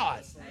with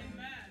God.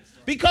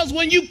 Because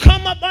when you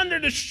come up under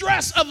the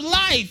stress of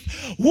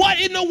life,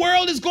 what in the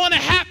world is going to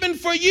happen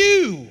for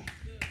you?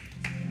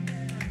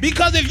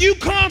 Because if you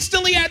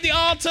constantly at the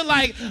altar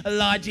like,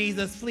 Lord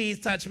Jesus, please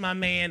touch my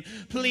man.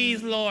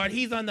 Please, Lord,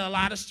 he's under a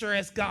lot of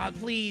stress. God,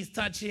 please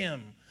touch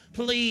him.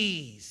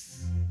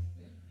 Please.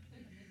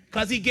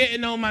 Because he's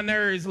getting on my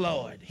nerves,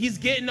 Lord. He's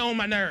getting on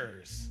my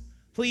nerves.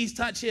 Please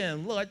touch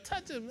him. Lord,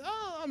 touch him.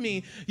 Oh,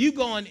 you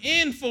going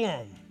in for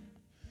him.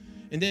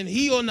 And then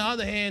he, on the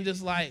other hand,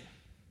 just like,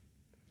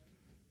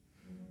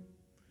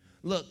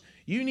 look,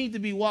 you need to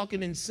be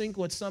walking in sync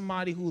with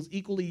somebody who's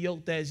equally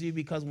yoked as you,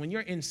 because when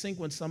you're in sync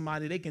with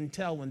somebody, they can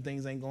tell when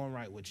things ain't going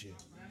right with you.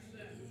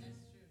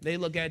 They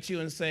look at you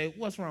and say,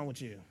 what's wrong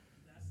with you?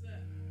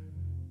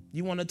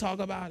 You want to talk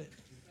about it?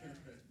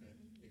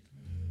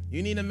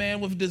 You need a man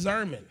with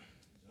discernment.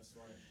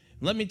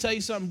 Let me tell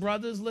you something,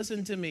 brothers.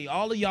 Listen to me.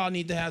 All of y'all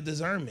need to have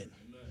discernment.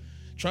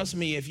 Trust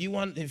me. If you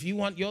want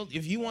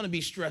to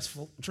be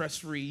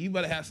stress-free, you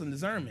better have some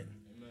discernment.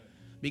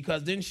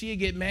 Because then she'll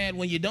get mad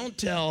when you don't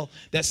tell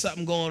that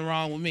something going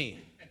wrong with me.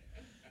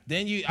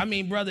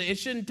 Then brother, it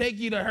shouldn't take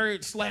you to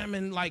her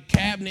slamming like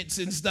cabinets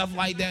and stuff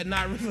like that,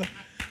 not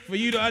for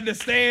you to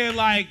understand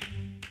like,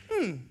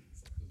 I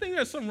think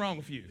there's something wrong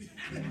with you.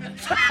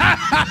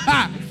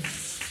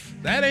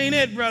 That ain't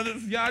it,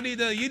 brothers. You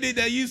need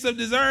to use some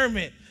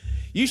discernment.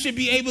 You should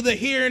be able to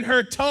hear in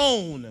her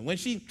tone when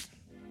she,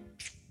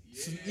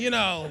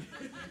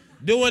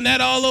 doing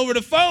that all over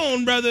the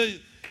phone, brother.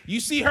 You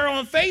see her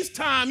on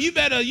FaceTime, you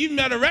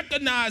better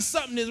recognize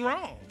something is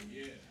wrong.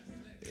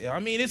 Yeah.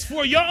 It's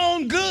for your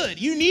own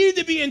good. You need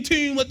to be in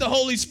tune with the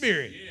Holy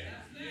Spirit.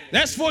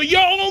 That's for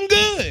your own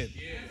good.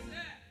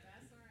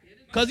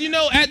 Because,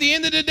 at the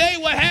end of the day,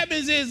 what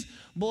happens is,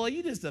 boy,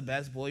 you just the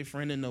best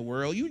boyfriend in the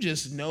world. You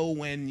just know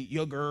when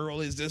your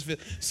girl is this.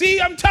 See,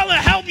 I'm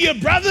help you,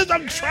 brothers.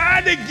 I'm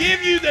trying to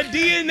give you the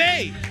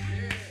DNA.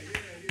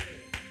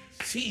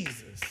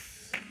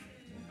 Jesus.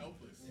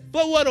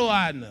 But what do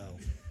I know?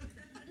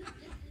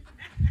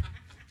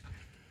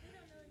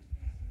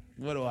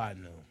 What do I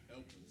know?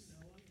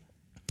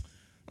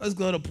 Let's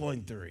go to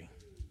point 3.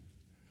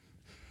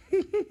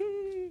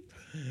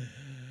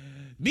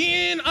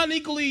 Being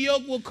unequally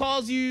yoked will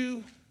cause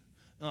you,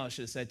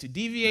 to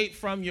deviate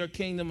from your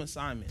kingdom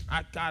assignment.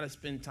 I gotta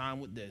spend time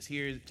with this.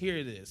 Here it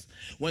is.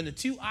 When the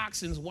two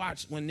oxen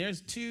watch, when there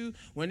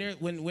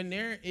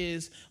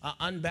is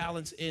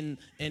unbalance in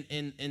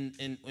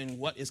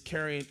what is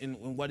carrying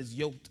and what is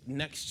yoked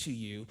next to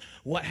you,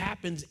 what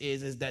happens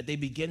is that they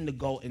begin to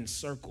go in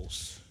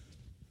circles.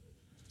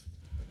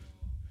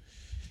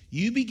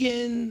 You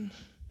begin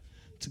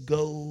to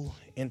go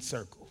in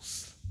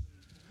circles.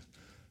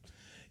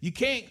 You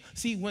can't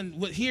see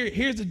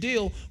here's the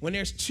deal. When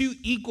there's two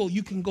equal,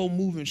 you can go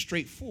moving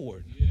straight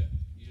forward. Yeah.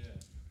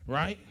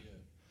 Right? Yeah.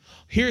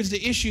 Here's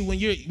the issue when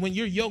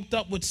you're yoked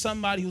up with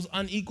somebody who's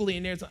unequally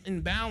and there's an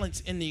imbalance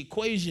in the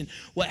equation.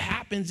 What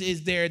happens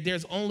is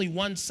there's only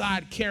one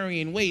side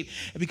carrying weight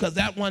because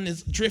that one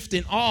is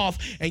drifting off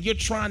and you're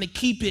trying to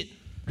keep it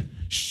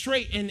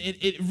straight and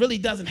it really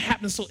doesn't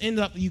happen. So end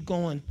up you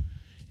going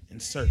in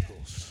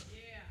circles.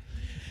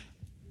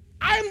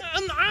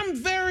 I'm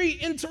very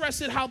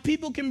interested how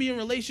people can be in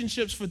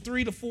relationships for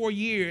 3 to 4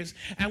 years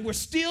and we're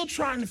still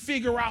trying to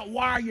figure out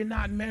why you're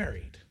not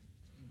married.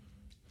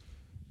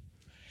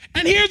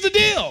 And here's the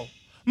deal.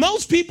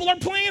 Most people are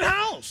playing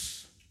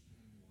house.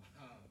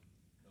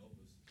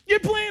 You're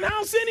playing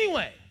house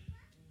anyway.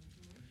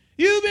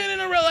 You've been in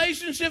a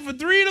relationship for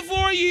 3 to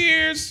 4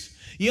 years.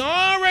 You're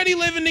already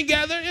living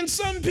together, and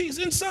some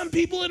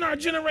people in our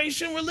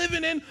generation we're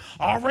living in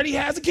already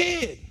has a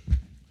kid.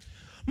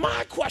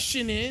 My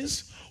question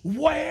is,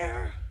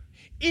 where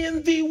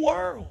in the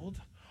world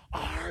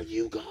are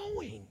you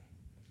going?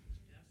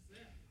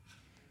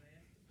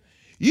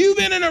 You've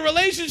been in a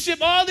relationship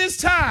all this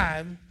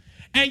time,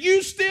 and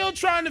you still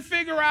trying to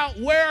figure out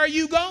where are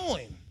you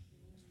going.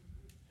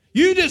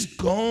 You just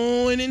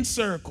going in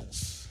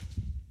circles.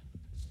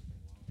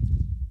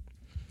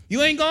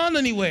 You ain't gone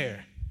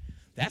anywhere.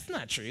 That's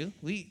not true.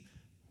 You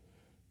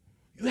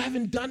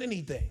haven't done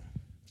anything.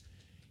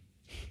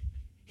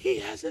 He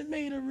hasn't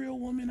made a real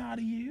woman out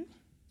of you.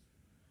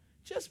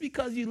 Just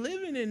because you're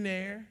living in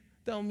there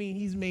don't mean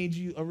he's made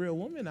you a real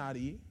woman out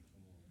of you.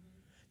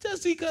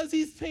 Just because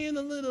he's paying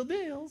the little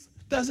bills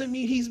doesn't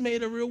mean he's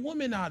made a real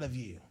woman out of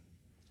you.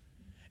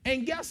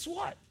 And guess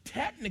what?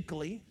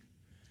 Technically,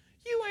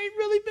 you ain't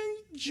really been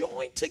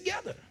joined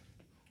together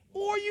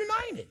or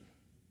united.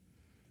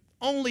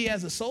 Only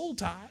as a soul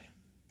tie.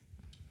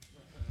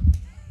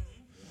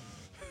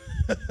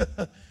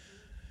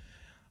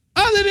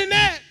 Other than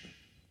that,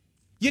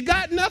 you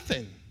got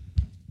nothing.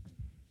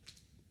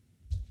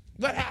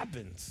 What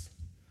happens?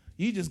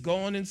 You just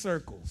going in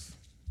circles.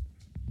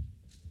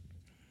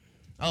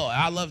 Oh,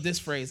 I love this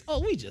phrase. Oh,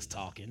 we just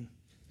talking.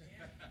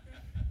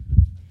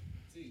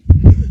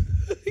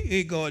 He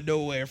ain't going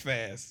nowhere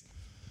fast.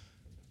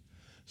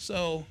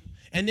 So,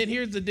 and then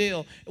here's the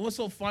deal. What's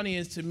so funny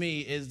is to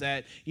me is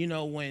that, you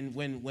know,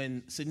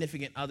 when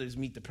significant others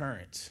meet the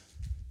parents.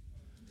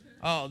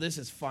 Oh, this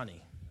is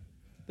funny.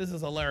 This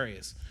is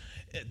hilarious.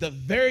 The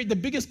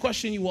biggest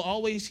question you will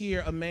always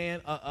hear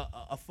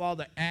a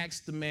father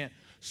ask the man,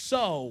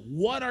 so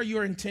what are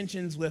your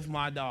intentions with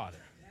my daughter?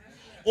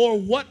 Or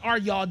what are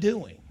y'all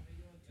doing?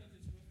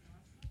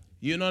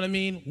 You know what I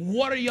mean?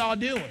 What are y'all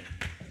doing?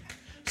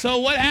 So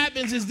what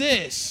happens is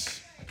this.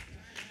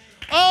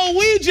 Oh,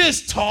 we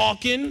just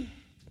talking.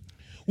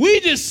 We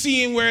just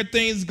seeing where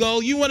things go.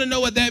 You want to know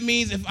what that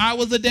means? If I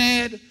was a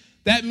dad,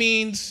 that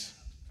means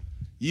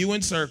you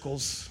in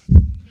circles.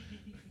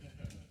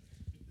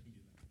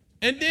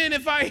 And then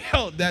if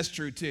that's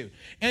true too.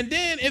 And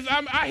then if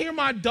I hear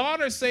my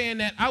daughter saying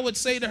that, I would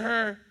say to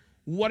her,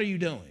 what are you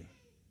doing?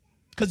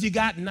 Because you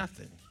got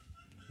nothing.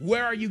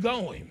 Where are you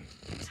going?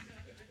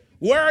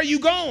 Where are you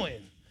going?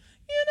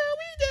 You know,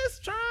 we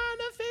just trying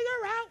to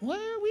figure out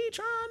what we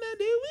trying to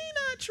do. We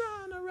not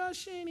trying to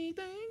rush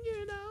anything,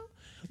 you know.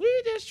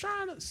 We just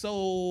trying to.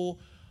 So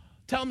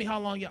tell me how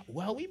long y'all.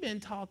 Well, we've been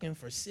talking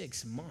for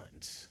 6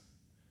 months.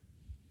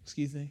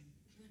 Excuse me?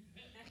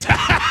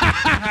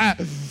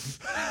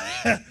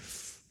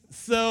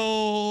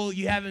 So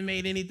you haven't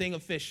made anything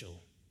official?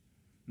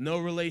 No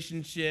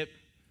relationship?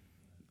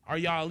 Are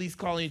y'all at least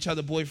calling each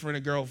other boyfriend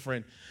and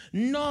girlfriend?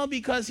 No,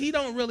 because he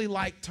don't really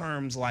like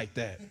terms like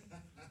that.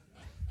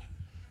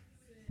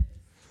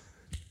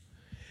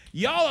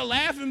 Y'all are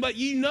laughing, but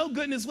you know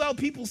goodness well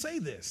people say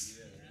this.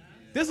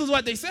 This is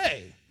what they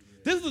say.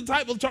 This is the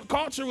type of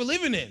culture we're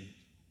living in.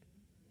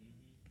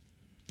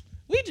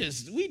 We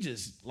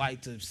just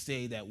like to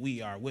say that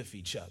we are with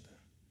each other.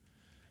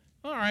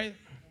 All right.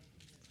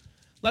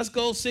 Let's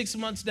go 6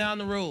 months down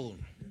the road.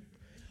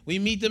 We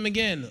meet them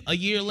again a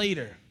year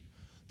later.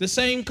 The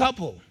same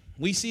couple.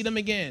 We see them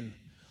again.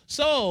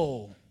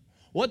 So,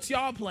 what's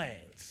y'all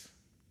plans?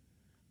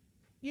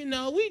 You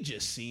know, we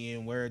just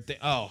seeing where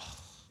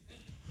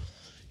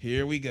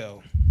here we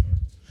go.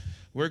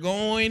 We're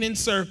going in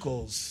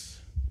circles.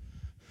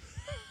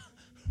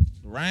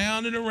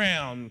 Round and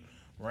around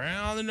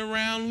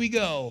we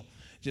go.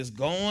 Just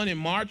going and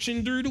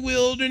marching through the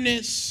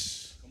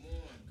wilderness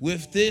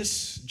with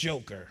this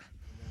joker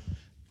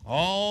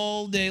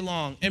all day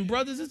long. And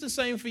brothers, it's the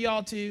same for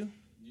y'all too.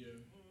 Yeah.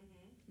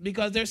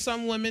 Because there's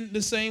some women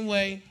the same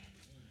way.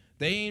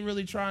 They ain't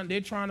really trying. They're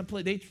trying to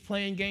play. They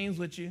playing games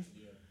with you.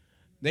 Yeah.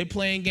 They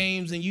playing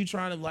games and you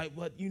trying to like,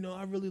 but you know,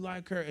 I really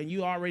like her, and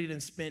you already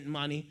done spent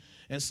money.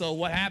 And so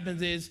what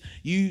happens is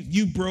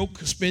you broke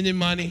spending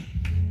money,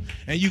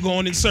 and you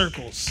going in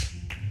circles.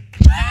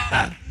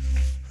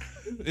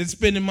 It's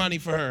spending money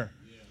for her,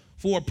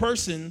 for a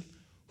person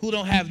who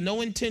don't have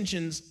no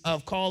intentions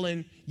of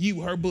calling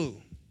you her boo.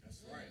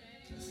 That's right.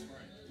 That's right.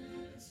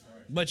 That's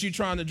right. But you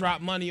trying to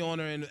drop money on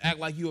her and act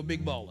like you a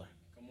big baller.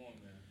 Come on,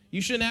 man.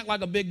 You shouldn't act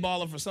like a big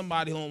baller for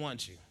somebody who don't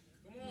want you.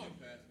 Come on,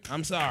 Pastor.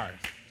 I'm sorry.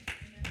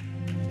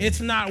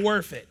 It's not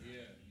worth it.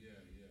 Yeah.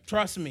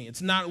 Trust me,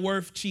 it's not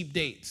worth cheap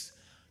dates.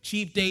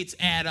 Cheap dates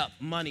add up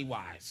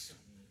money-wise,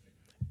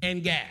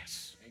 and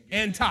gas,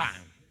 and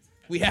time.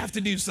 We have to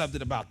do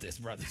something about this,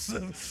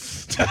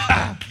 brothers.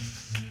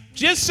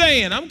 Just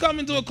saying, I'm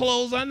coming to a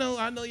close. I know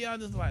y'all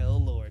just like, oh,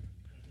 Lord.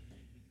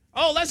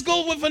 Oh, let's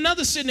go with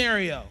another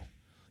scenario.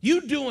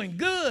 You doing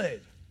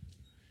good.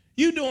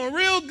 You doing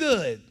real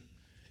good.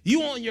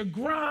 You on your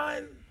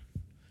grind.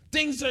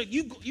 Things are,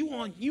 you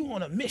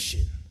on a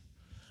mission.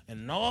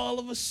 And all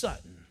of a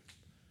sudden,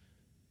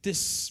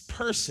 this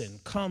person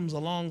comes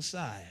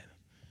alongside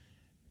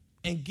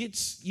and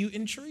gets you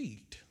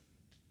intrigued.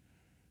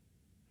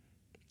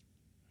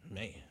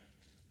 Man,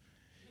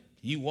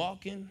 you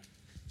walking,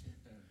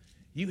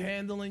 you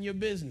handling your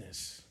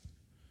business.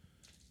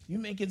 You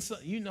making,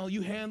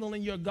 you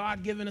handling your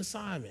God-given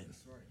assignment.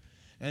 Right.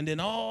 And then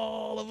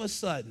all of a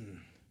sudden,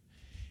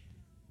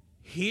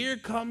 here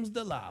comes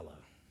Delilah.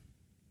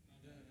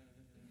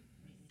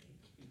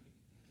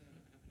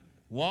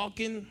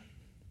 Walking,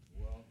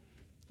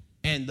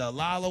 and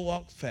Delilah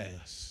walks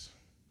fast.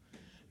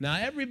 Now,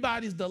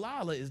 everybody's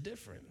Delilah is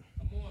different.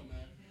 Come on, man.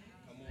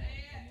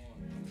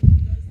 Come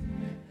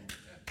on.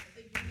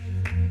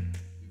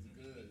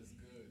 It's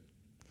good.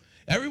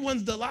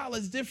 Everyone's Delilah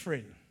is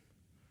different.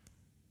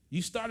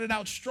 You started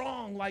out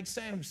strong like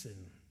Samson,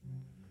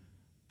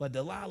 but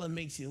Delilah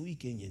makes you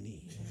weak in your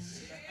knees.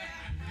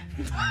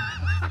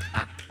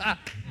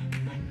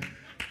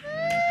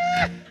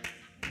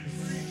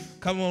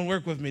 Come on,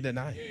 work with me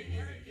tonight.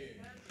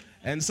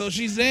 And so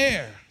she's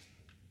there.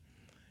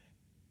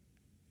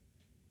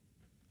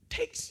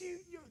 Takes you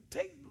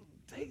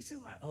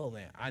like, oh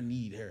man, I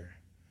need her.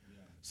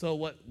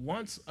 So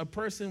once a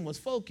person was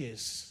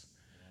focused,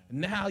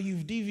 now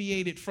you've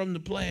deviated from the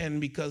plan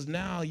because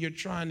now you're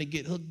trying to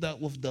get hooked up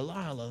with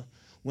Delilah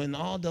when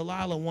all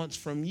Delilah wants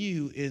from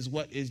you is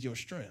what is your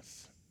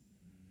strength.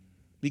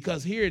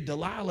 Because here,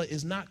 Delilah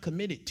is not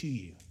committed to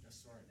you.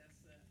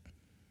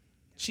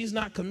 She's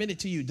not committed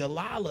to you.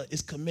 Delilah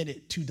is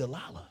committed to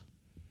Delilah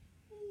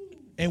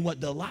and what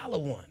Delilah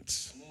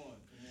wants.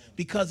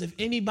 Because if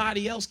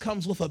anybody else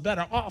comes with a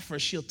better offer,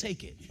 she'll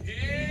take it.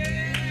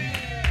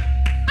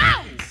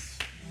 Ow!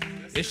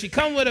 If she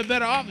comes with a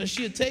better offer,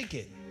 she'll take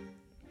it.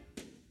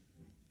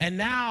 And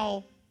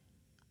now,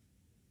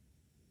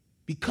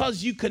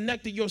 because you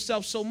connected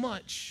yourself so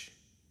much,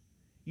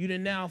 you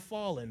done now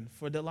fallen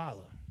for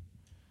Delilah.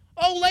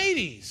 Oh,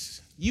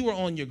 ladies, you were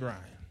on your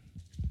grind.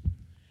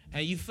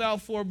 And you fell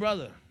for a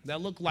brother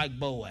that looked like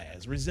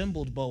Boaz,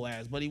 resembled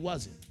Boaz, but he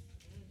wasn't.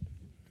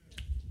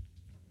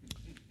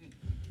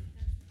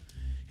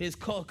 His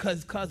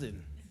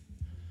cousin,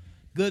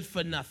 good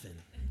for nothing,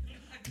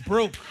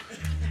 broke.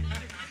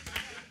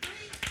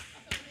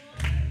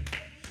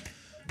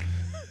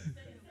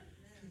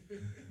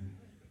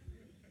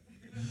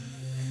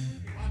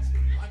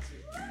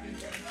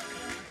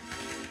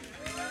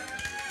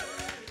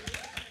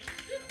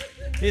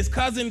 His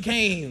cousin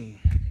came,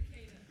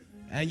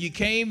 and you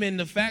came, and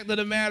the fact of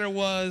the matter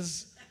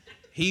was,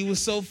 he was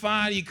so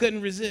fine you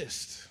couldn't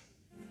resist.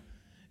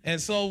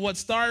 And so what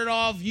started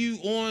off you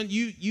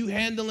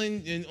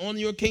handling and on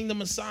your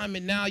kingdom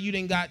assignment, now you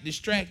done got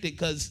distracted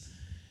because,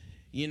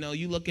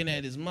 you looking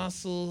at his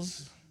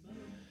muscles.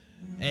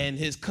 And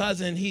his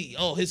cousin,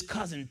 his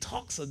cousin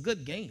talks a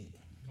good game.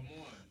 Come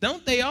on.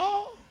 Don't they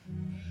all?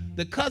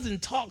 The cousin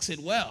talks it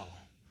well,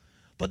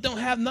 but don't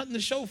have nothing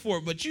to show for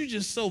it. But you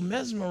just so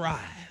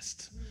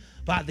mesmerized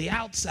by the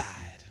outside,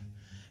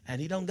 and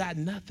he don't got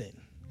nothing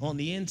on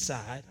the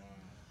inside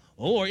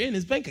or in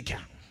his bank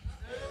account.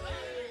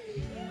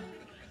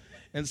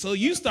 And so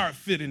you start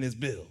fitting his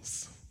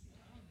bills.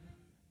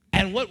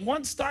 And what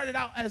once started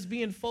out as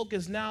being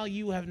focused, now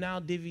you have now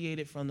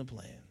deviated from the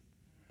plan.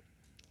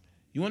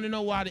 You want to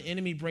know why the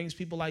enemy brings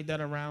people like that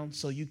around?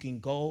 So you can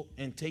go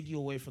and take you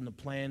away from the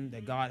plan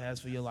that God has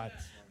for your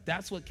life.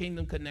 That's what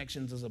Kingdom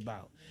Connections is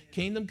about.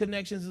 Kingdom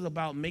Connections is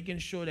about making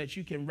sure that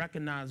you can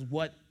recognize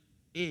what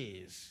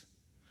is.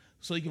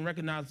 So you can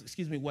recognize,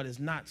 what is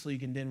not, so you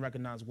can then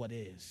recognize what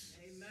is.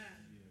 Amen.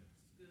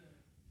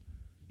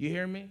 You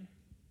hear me?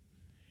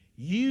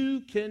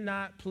 You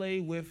cannot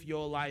play with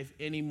your life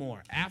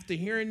anymore. After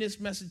hearing this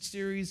message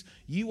series,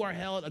 you are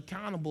held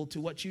accountable to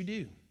what you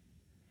do.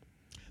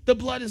 The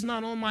blood is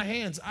not on my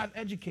hands. I've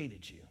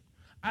educated you.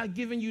 I've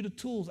given you the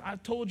tools.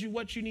 I've told you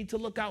what you need to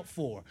look out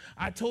for.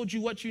 I told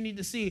you what you need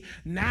to see.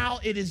 Now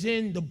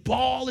the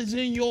ball is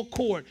in your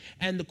court.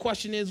 And the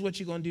question is, what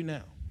you going to do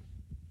now?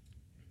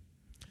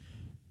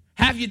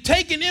 Have you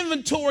taken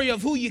inventory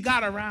of who you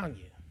got around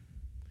you?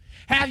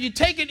 Have you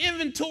taken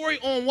inventory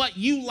on what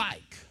you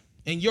like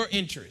and your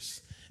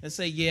interests and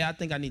say, yeah, I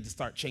think I need to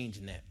start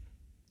changing that?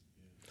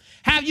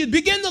 Have you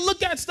begin to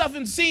look at stuff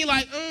and see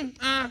like,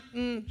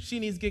 she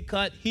needs to get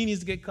cut, he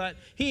needs to get cut,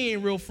 he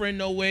ain't real friend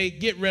no way,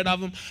 get rid of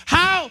him.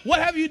 How? What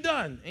have you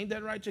done? Ain't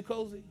that right,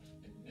 Jacozy?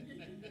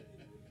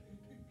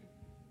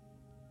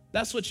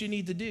 That's what you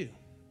need to do.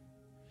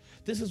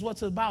 This is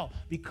what's about,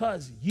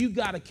 because you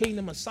got a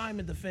kingdom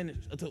assignment to finish,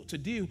 to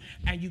do,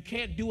 and you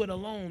can't do it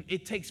alone.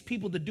 It takes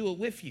people to do it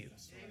with you.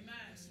 Amen.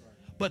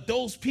 But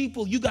those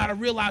people, you got to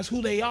realize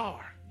who they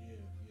are.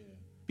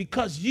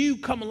 Because you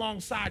come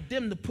alongside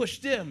them to push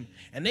them,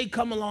 and they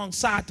come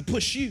alongside to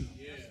push you.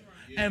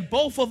 And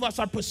both of us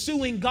are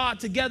pursuing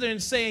God together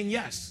and saying,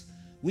 yes,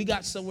 we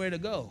got somewhere to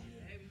go.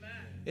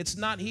 It's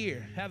not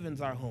here. Heaven's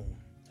our home.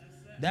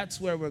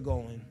 That's where we're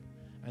going.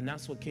 And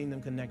that's what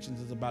Kingdom Connections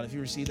is about. If you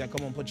receive that,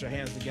 come on, put your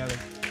hands together.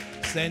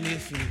 Stand to your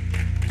feet.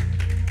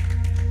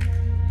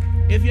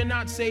 If you're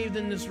not saved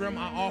in this room,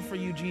 I offer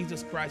you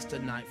Jesus Christ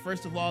tonight.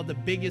 First of all, the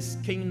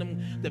biggest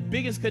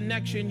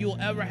connection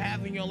you'll ever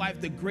have in your life,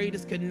 the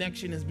greatest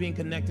connection is being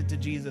connected to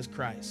Jesus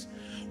Christ.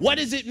 What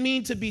does it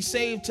mean to be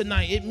saved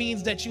tonight? It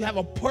means that you have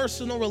a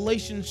personal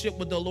relationship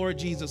with the Lord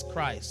Jesus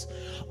Christ.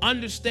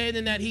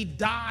 Understanding that he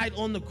died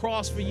on the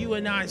cross for you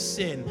and I's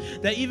sin.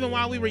 That even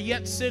while we were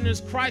yet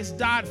sinners, Christ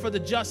died for the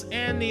just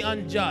and the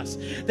unjust.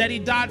 That he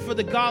died for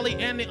the godly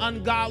and the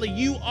ungodly.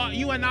 You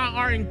and I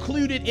are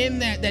included in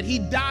that he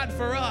died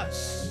for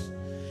us.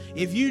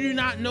 If you do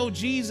not know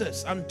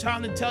Jesus, I'm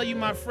trying to tell you,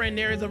 my friend,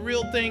 there is a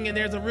real thing and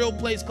there's a real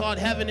place called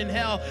heaven and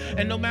hell.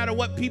 And no matter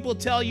what people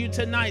tell you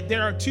tonight,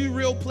 there are two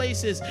real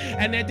places,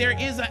 and that there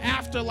is an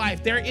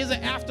afterlife. There is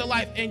an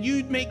afterlife, and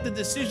you make the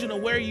decision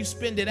of where you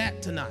spend it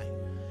at tonight.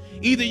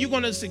 Either you're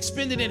going to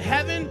spend it in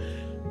heaven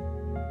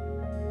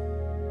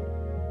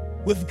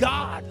with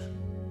God,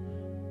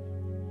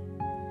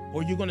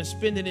 or you're going to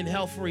spend it in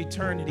hell for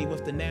eternity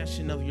with the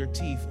gnashing of your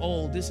teeth.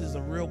 Oh, this is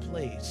a real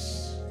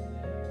place.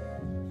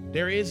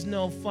 There is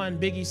no fun.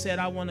 Biggie said,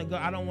 I don't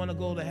want to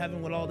go to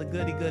heaven with all the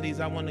goodies.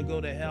 I want to go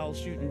to hell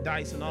shooting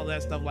dice and all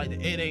that stuff like that.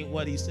 It ain't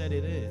what he said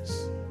it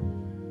is.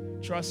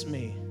 Trust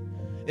me.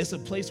 It's a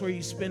place where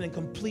you spend in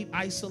complete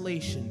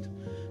isolation,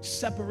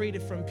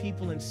 separated from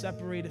people and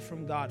separated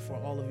from God for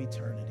all of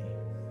eternity.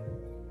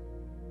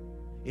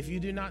 If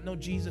you do not know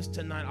Jesus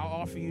tonight,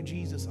 I'll offer you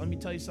Jesus. Let me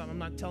tell you something. I'm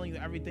not telling you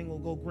everything will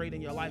go great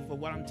in your life, but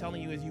what I'm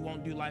telling you is you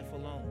won't do life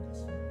alone.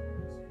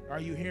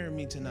 Are you hearing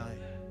me tonight?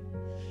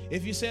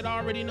 If you said, I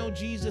already know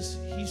Jesus,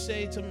 you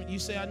say,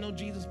 I know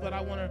Jesus, but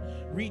I want to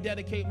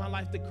rededicate my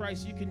life to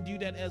Christ, you can do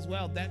that as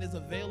well. That is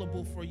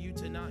available for you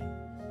tonight.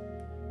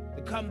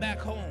 To come back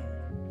home.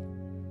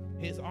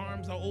 His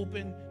arms are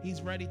open.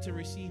 He's ready to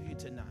receive you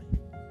tonight.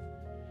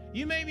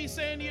 You may be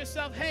saying to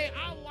yourself, hey,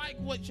 I like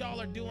what y'all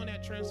are doing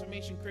at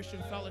Transformation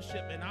Christian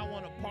Fellowship, and I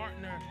want to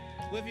partner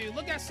with you.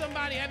 Look at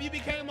somebody. Have you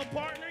become a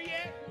partner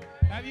yet?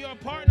 Have you a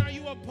partner? Are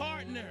you a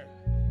partner?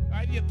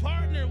 Have you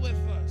partnered with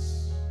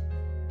us?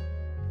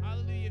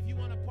 Hallelujah. If you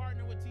want to